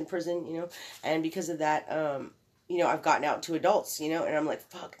time, I was in prison, and because of that, I've gotten out to adults, and I'm like,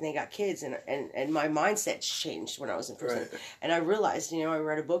 fuck, and they got kids, and my mindset changed when I was in prison. Right. And I realized, I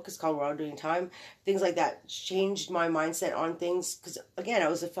read a book, it's called We're All Doing Time. Things like that changed my mindset on things, because, again, I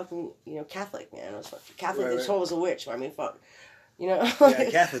was a fucking, Catholic, man. I was fucking Catholic, this whole was a witch. I mean, fuck. Yeah,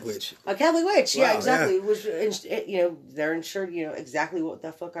 a Catholic witch. A Catholic witch, wow, yeah, exactly. Yeah. Which, they're insured, exactly what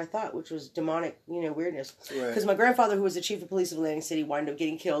the fuck I thought, which was demonic, weirdness. Because Right. my grandfather, who was the chief of police of Atlantic City, wound up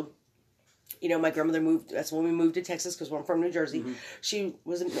getting killed. My grandmother moved. That's when we moved to Texas because I'm from New Jersey.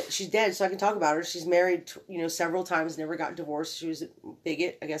 Mm-hmm. She's dead, so I can talk about her. She's married, several times, never got divorced. She was a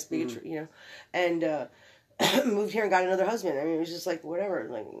bigot, I guess, bigotry, Mm-hmm. and moved here and got another husband. I mean, it was just like whatever,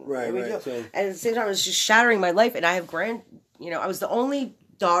 like right. So, and at the same time, it was just shattering my life. And I have I was the only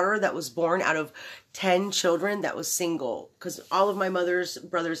daughter that was born out of 10 children that was single, because all of my mother's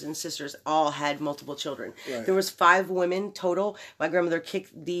brothers and sisters all had multiple children. Right. There was 5 women total. My grandmother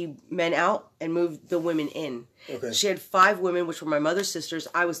kicked the men out and moved the women in. Okay. She had 5 women, which were my mother's sisters.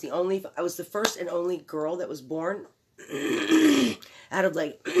 I was the first and only girl that was born out of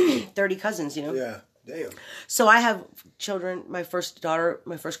like 30 cousins, Yeah. Damn. So I have children. My first baby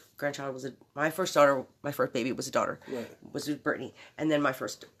was a daughter. Right. Was Brittany, and then my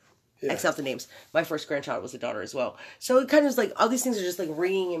first. X out the names. My first grandchild was a daughter as well. So it kind of is like all these things are just like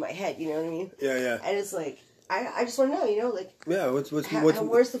ringing in my head. You know what I mean? Yeah. And it's like I just want to know. Like. Yeah. What's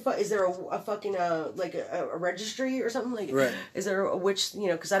where's the is there a fucking like a registry or something like? Right. Is there a witch?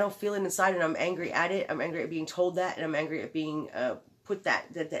 Because I don't feel it inside, and I'm angry at it. I'm angry at being told that, and I'm angry at being put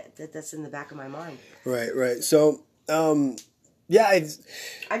that's in the back of my mind. Right. So, I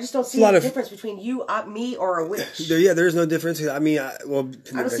just don't see the difference between you, me, or a witch. There's no difference. I mean, I don't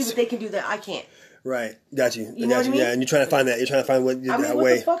see what they can do that I can't. Right, got you. You know what I mean? Yeah, and you're trying to find that. You're trying to find what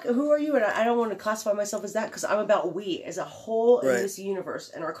way. The fuck? Who are you? And I don't want to classify myself as that, because I'm about we as a whole in this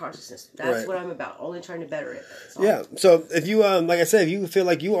universe and our consciousness. That's what I'm about. Only trying to better it. Yeah. So if you, like I said, if you feel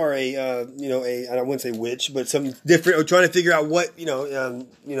like you are I wouldn't say witch, but something different, or trying to figure out what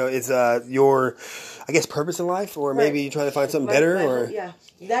is your, I guess, purpose in life, or maybe you're trying to find something better, or yeah,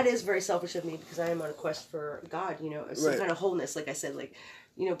 that is very selfish of me, because I am on a quest for God. Some kind of wholeness. Like I said, like.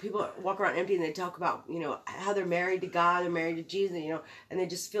 People walk around empty and they talk about, how they're married to God, they're married to Jesus, and they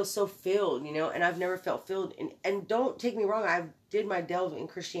just feel so filled, and I've never felt filled. And don't take me wrong, I did my delve in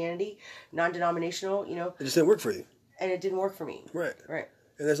Christianity, non-denominational, It just didn't work for you. And it didn't work for me. Right.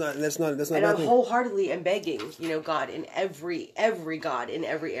 And that's not. And I'm wholeheartedly am begging, God in every God in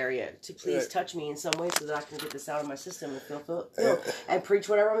every area to please touch me in some way so that I can get this out of my system and feel filled and preach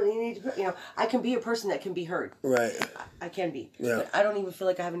whatever you need to. I can be a person that can be heard. Right. I can be. Yeah. But I don't even feel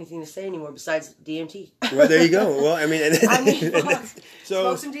like I have anything to say anymore besides DMT. Well, there you go. Well, I mean,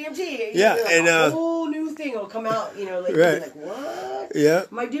 smoke some DMT. Yeah, and a whole new thing will come out. Like what? Yeah.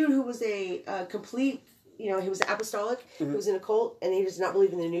 My dude, who was a complete. He was apostolic, he was in a cult, and he does not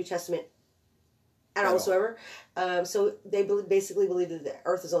believe in the New Testament at all whatsoever. So they basically believe that the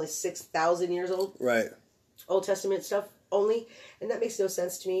earth is only 6,000 years old. Right. Old Testament stuff only. And that makes no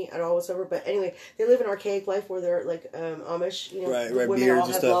sense to me at all whatsoever. But anyway, they live an archaic life where they're like Amish. Right, women beards all and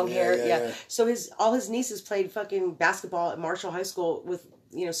have stuff. long hair. Yeah. So all his nieces played fucking basketball at Marshall High School with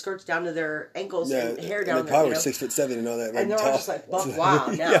skirts down to their ankles and hair down there. Probably 6'7" and all that. And they're all just like buck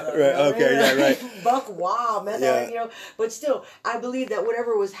wild now. Right. Buck wild, man. But still, I believe that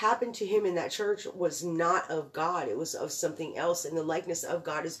whatever was happened to him in that church was not of God. It was of something else, and the likeness of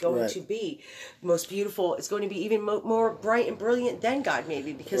God is going to be most beautiful. It's going to be even more bright and brilliant than God,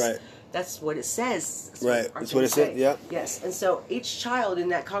 maybe, because That's what it says. Right. That's what it said. Yep. Yes. And so each child in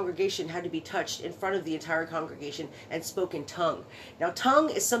that congregation had to be touched in front of the entire congregation and spoke in tongue. Now, tongue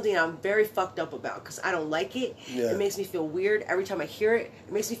is something I'm very fucked up about because I don't like it. Yeah. It makes me feel weird every time I hear it.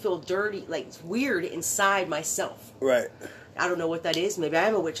 It makes me feel dirty, like weird inside myself. Right. I don't know what that is. Maybe I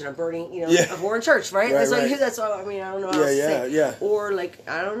am a witch and I'm burning, a whore church, right? Right, It's like, right. that's all. I mean, I don't know how else to say. Yeah. Or like,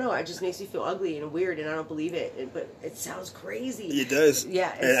 I don't know. It just makes me feel ugly and weird, and I don't believe it. But it sounds crazy. It does.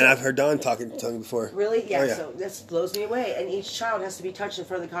 Yeah. And I've heard Don talk in tongue before. Really? Yeah. Oh, yeah. So this blows me away. And each child has to be touched in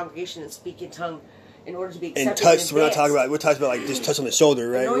front of the congregation and speak in tongue in order to be accepted. And touch. We're not talking about. We're talking about like just touch on the shoulder,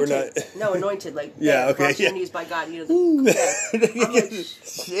 right? Anointed. We're not. No, anointed. Like Okay. Yeah. used by God.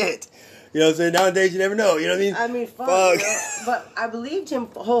 Shit. You know what I'm saying? Nowadays, you never know. You know what I mean? Fuck. But I believed him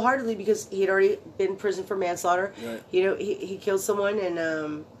wholeheartedly because he had already been in prison for manslaughter. Right. He killed someone,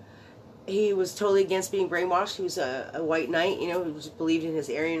 and he was totally against being brainwashed. He was a white knight, he was believed in his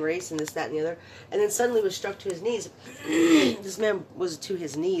Aryan race and this, that, and the other. And then suddenly was struck to his knees. This man was to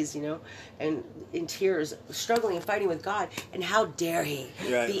his knees, and in tears, struggling and fighting with God. And how dare he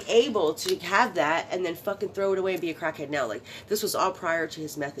be able to have that and then fucking throw it away and be a crackhead now? Like, this was all prior to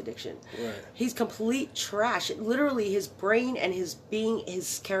his meth addiction. Right. He's complete trash. Literally, his brain and his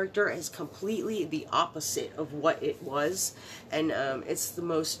character is completely the opposite of what it was. And it's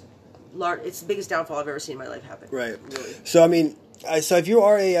the biggest downfall I've ever seen in my life happen. Right. Really. So I mean, so if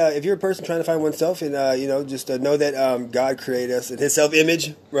you're a person trying to find oneself, and just know that God created us in His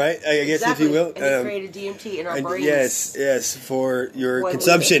self-image, right? I guess if you will. And He created DMT in our brains. Yes, for your when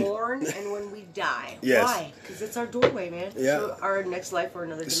consumption. When we're born and when we die. Yes. Why? Because it's our doorway, man. Yeah. To our next life or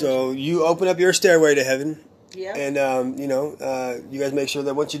another dimension. So you open up your stairway to heaven. Yeah. And you guys make sure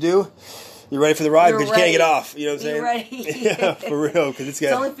that once you do, you're ready for the ride because you can't get off. You know what I'm saying? You're ready. Yeah, for real. Because it's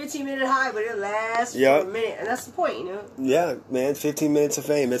only 15-minute high, but it'll last for a minute. And that's the point, Yeah, man. 15 minutes of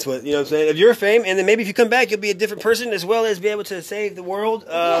fame. That's what, you know what I'm saying? If you're a fame, and then maybe if you come back, you'll be a different person as well as be able to save the world.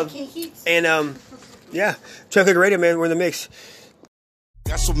 And, Track Clicker Radio, man. We're in the mix.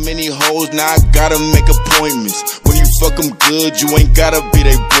 Got so many hoes, now I gotta make appointments. When you fuck them good, you ain't gotta be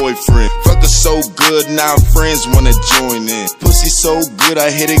their boyfriend. Fuck her so good, now friends wanna join in. Pussy so good, I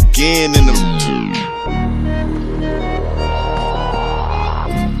hit again in the...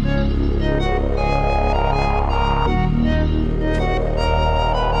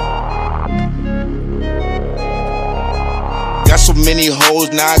 Got so many hoes,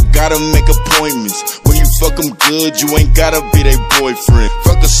 now I gotta make appointments. When you fuck them good, you ain't gotta be their boyfriend.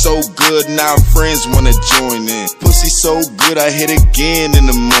 Fuck her so good, now friends wanna join in. Pussy so good, I hit again in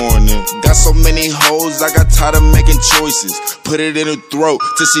the morning. Got so many hoes, I got tired of making choices. Put it in her throat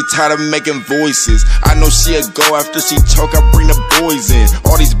till she tired of making voices. I know she'll go after she choke, I bring the boys in.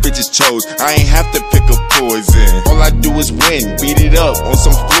 All these bitches chose, I ain't have to pick a poison. All I do is win, beat it up on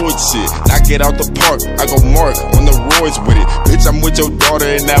some Floyd shit. Knock it out the park, I go mark on the Roy's with it. Bitch, I'm with your daughter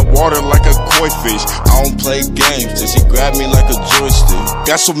in that water like a koi fish. I don't play games till she grab me like a joystick.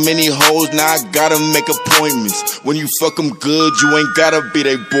 Got so many hoes, now I gotta make appointments. When you fuck them good, you ain't gotta be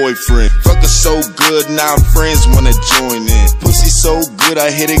their boyfriend. Fuck her so good, now friends wanna join in. Pussy so good,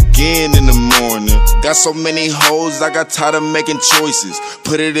 I hit again in the morning. Got so many hoes, I got tired of making choices.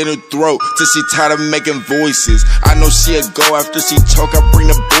 Put it in her throat till she tired of making voices. I know she'll go after she choke, I bring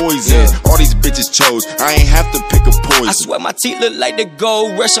the boys in. All these bitches chose, I ain't have to pick a poison. I swear my teeth look like the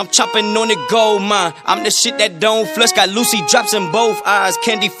gold rush, I'm chopping on the gold mine. I'm the shit that don't flush, got Lucy drops in both eyes.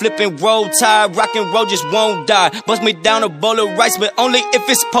 Candy flipping, roll tide, rock and roll just won't die. Bust me down a bowl of rice, but only if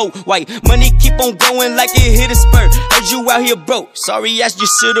it's po' white. Money keep on going like it hit a spurt. Heard you out here broke, sorry ass, you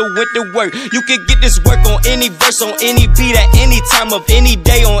should've went to work. You could get this work on any verse, on any beat, at any time of any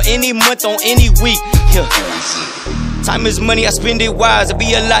day, on any month, on any week. Yeah. Time is money, I spend it wise. It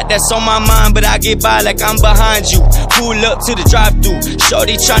be a lot that's on my mind, but I get by like I'm behind you. Pull up to the drive-thru,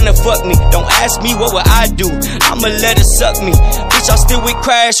 shorty tryna fuck me. Don't ask me what would I do, I'ma let her suck me. Bitch, I'm still with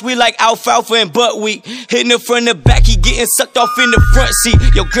Crash, we like alfalfa and buckwheat. Hitting her from the back, he getting sucked off in the front seat.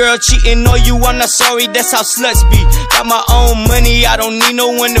 Your girl cheating on you, I'm not sorry, that's how sluts be. Got my own money, I don't need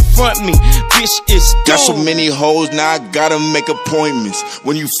no one to front me. Bitch, it's got so many hoes, now I gotta make appointments.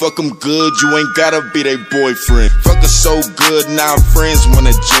 When you fuck them good, you ain't gotta be their boyfriend. Fuck her so good, now friends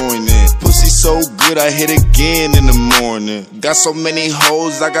wanna join in. Pussy so good, I hit again in the morning. Got so many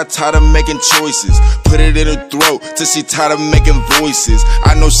hoes, I got tired of making choices. Put it in her throat till she tired of making voices.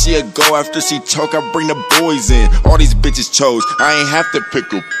 I know she'll go after she choke, I bring the boys in. All these bitches chose, I ain't have to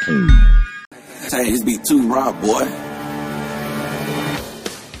pick a pool. Hey, this be too raw, boy.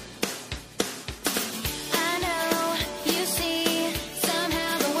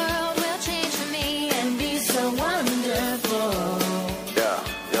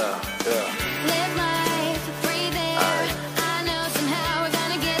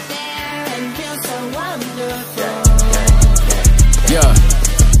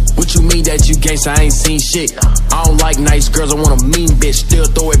 that you gangsta, I ain't seen shit. I don't like nice girls, I want a mean bitch. Still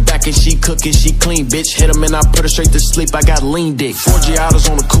throw it back and she cook and she clean, bitch. Hit him and I put her straight to sleep, I got lean dick. 4 Giottos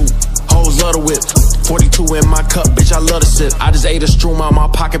on the coupe, hoes love the whip. 42 in my cup, bitch, I love the sip. I just ate a stroom out my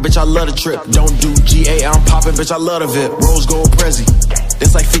pocket, bitch, I love the trip. Don't do GA, I'm poppin', bitch, I love the VIP. Rose gold Prezi,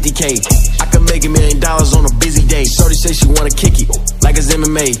 it's like 50K. I could make $1 million on a busy day. Shorty say she wanna kick it, like it's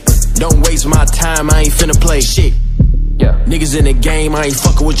MMA. Don't waste my time, I ain't finna play shit. Yeah. Niggas in the game, I ain't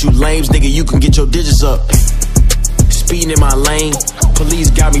fucking with you lames. Nigga, you can get your digits up. Speeding in my lane, police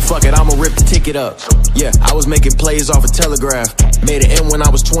got me, fuck it, I'ma rip the ticket up. Yeah, I was making plays off a telegraph. Made it in when I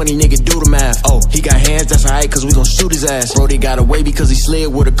was 20, nigga, do the math. Oh, he got hands, that's alright, cause we gon' shoot his ass. Brody got away because he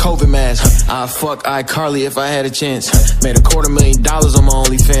slid with a COVID mask. I'd fuck iCarly if I had a chance. Made $250,000 on my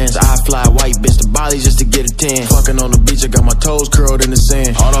OnlyFans. I fly white bitch to Bali just to get a tan. Fucking on the beach, I got my toes curled in the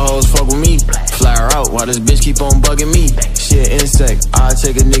sand. All the hoes fuck with me, fly her out while this bitch keep on bugging me. She an insect, I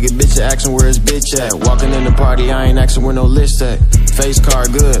take a nigga bitch to asking where his bitch at. Walking in the party, I ain't asking where no list at. Face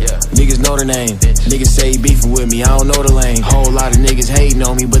card good, niggas know the name. Niggas say he beefing with me, I don't know the lane. Whole lot of niggas hating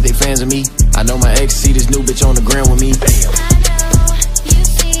on me, but they fans of me. I know my ex see this new bitch on the ground with me.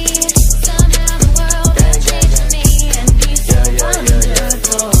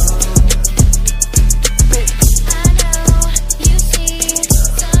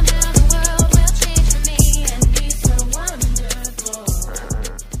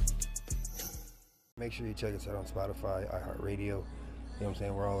 Make sure you check us out on Spotify, iHeartRadio. You know what I'm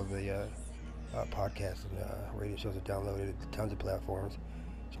saying? Where all of the podcasts and radio shows are downloaded. Tons of platforms.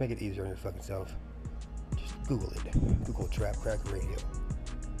 Just make it easier on your fucking self. Just Google it. Google Trap Crack Radio.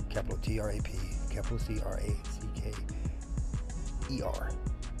 Capital T-R-A-P. Capital C-R-A-C-K-E-R.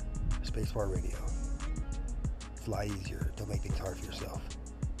 Spacebar Radio. Fly easier. Don't make things hard for yourself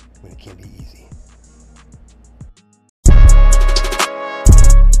when it can be easy.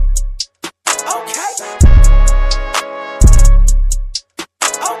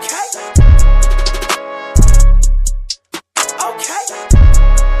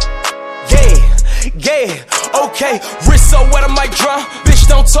 Okay, wrist so wet I might drown. Bitch,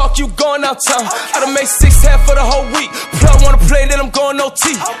 don't talk, you going out town. I done made 6 half for the whole week. Plug wanna play, then I'm going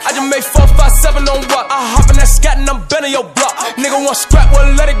OT. I just made 4, 5, 7 on what? I hop in that scat and I'm bending your block. Nigga want scrap, well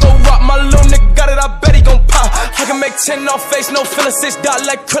let it go rock. My little nigga got it, I bet he gon' pop. I can make 10 off face, no feeling. 6 dot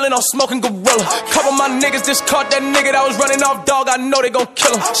like Krillin on smoking gorilla. Couple my niggas just caught that nigga that was running off dog. I know they gon'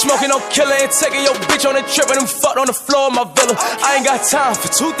 kill him. Smoking no killer and taking your bitch on a trip and them fucked on the floor of my villa. I ain't got time for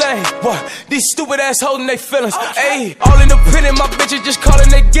 2 things. What? These stupid ass holding they feelings. Ayy, all independent, my bitches just callin',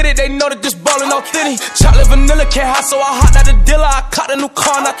 they get it, they know that this ballin' authentic. Chocolate vanilla can't hide, so I hopped out the dealer. I caught a new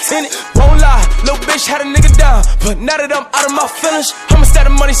car and I tint it. Won't lie, little bitch had a nigga down, but now that I'm out of my feelings, I'ma stack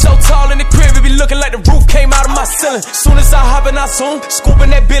the money so tall in the crib, it be looking like the roof came out of my ceiling. Soon as I hop in, I zoom,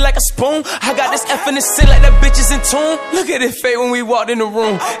 scooping that bit like a spoon. I got this F in the sin like that bitch is in tune. Look at it fade when we walked in the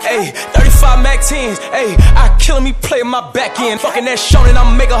room. Ayy, 35 Mac 10s, ayy, I killin' me playing my back end. Fucking that Shonen,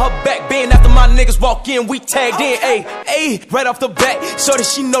 I'm making her back bend. After my niggas walk in, we tagged in, ayy, ayy, right off the bat. So that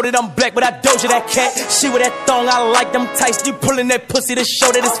she know that I'm black, but I doja that cat. She with that thong, I like them tights. You pulling that pussy to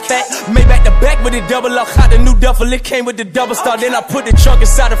show that it's fat. Made back to back with the double up, hot the new duffel. It came with the double star. Then I put the trunk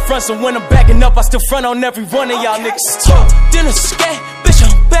inside the front, so when I'm backing up, I still front on every one of y'all niggas. Then a scat, bitch,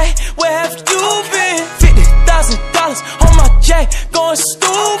 I'm back. Where have you been? $50,000 on my jack, going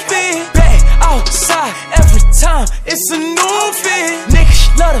stupid. Back outside every time, it's a new fit.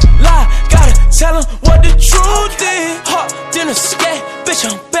 Niggas love to lie, gotta tell them what the truth is. Hopped in a scat, bitch,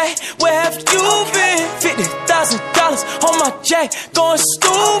 I'm back. Where have you been? $50,000 on my jack, going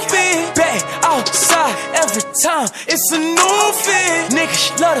stupid. Back outside every time, it's a new fit.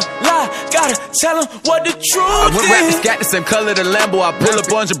 Niggas love to lie, gotta tell them what the truth is. Rappers got the same color, the Lambo. I pull a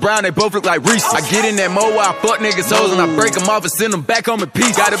bunch of brown, they both look like Reese. I get in that mo where I fuck niggas hoes and I break them off and send them back home in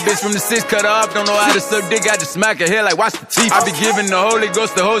peace. Got a bitch from the 6 cut her off, don't know how to suck dick. I just smack her hair like watch the teeth. I be giving the Holy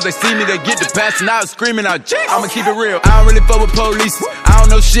Ghost to hoes, they see me, they get the passing out, screaming out, G. I'ma keep it real, I don't really fuck with police. I don't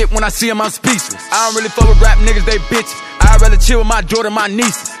know shit when I see them, I'm speechless. I don't really fuck with rap niggas, they bitches. I'd rather chill with my daughter, my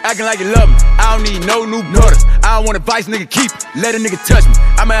niece. Acting like you love me, I don't need no new brothers. I don't want advice, nigga, keep it. Let a nigga touch me,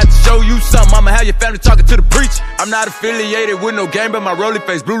 I'ma have to show you something. I'ma have your family talking to the preacher. I'm not affiliated with no game, but my rolly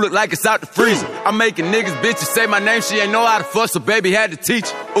face blue look like it's out the freezer. I'm making niggas bitches say my name, she ain't know how to fuck, so baby had to teach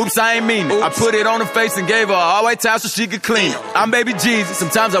her. Oops, I ain't mean it. I put it on her face and gave her a all white towel so she could clean it. I'm baby Jesus,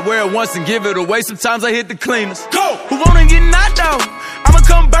 sometimes I wear it once and give it away, sometimes I hit the cleaners. Go! Who wanna get knocked out? I'ma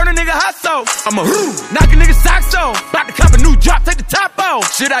come burn a nigga hot sauce. I'ma knock a nigga socks off. About to cop a new drop, take the top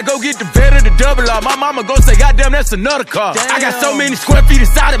off. Should I go get the vet or the double R? My mama gon' say, goddamn, that's another car. I got so many square feet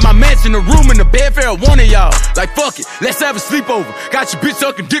inside of my mansion, the room and the bed for one of y'all. Like, fuck it, let's have a sleepover. Got your bitch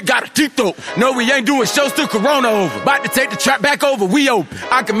sucking dick, got a deep throat. No, we ain't doing shows till Corona over. About to take the trap back over, we open.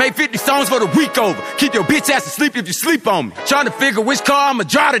 I can make 50 songs for the week over. Keep your bitch ass asleep if you sleep on me. Trying to figure which car I'ma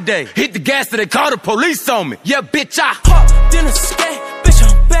drive today. Hit the gas till they call the police on me. Yeah, bitch, I hopped in a skate, bitch,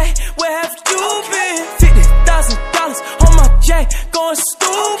 I'm back. Where have you been? $50,000 on my J, going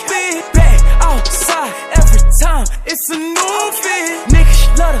stupid. Back outside every time, it's a new fit.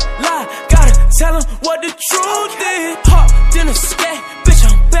 Niggas love to lie, gotta tell them what the truth is. Hopped in a skate, bitch,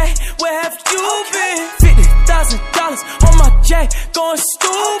 I'm back. Where have you been? $50,000 on my J, going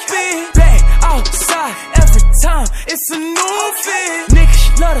stupid. Back outside every time, it's a new fit.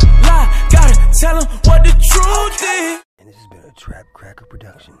 Niggas love to lie, gotta tell them what the truth is. And this has been a Trap Cracker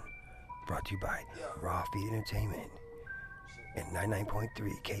production, brought to you by Raw Feed Entertainment and 99.3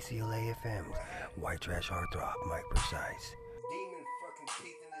 KCLA FM's White Trash Heartthrob, Mike Precise. Demon fucking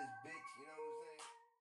teeth in this bitch.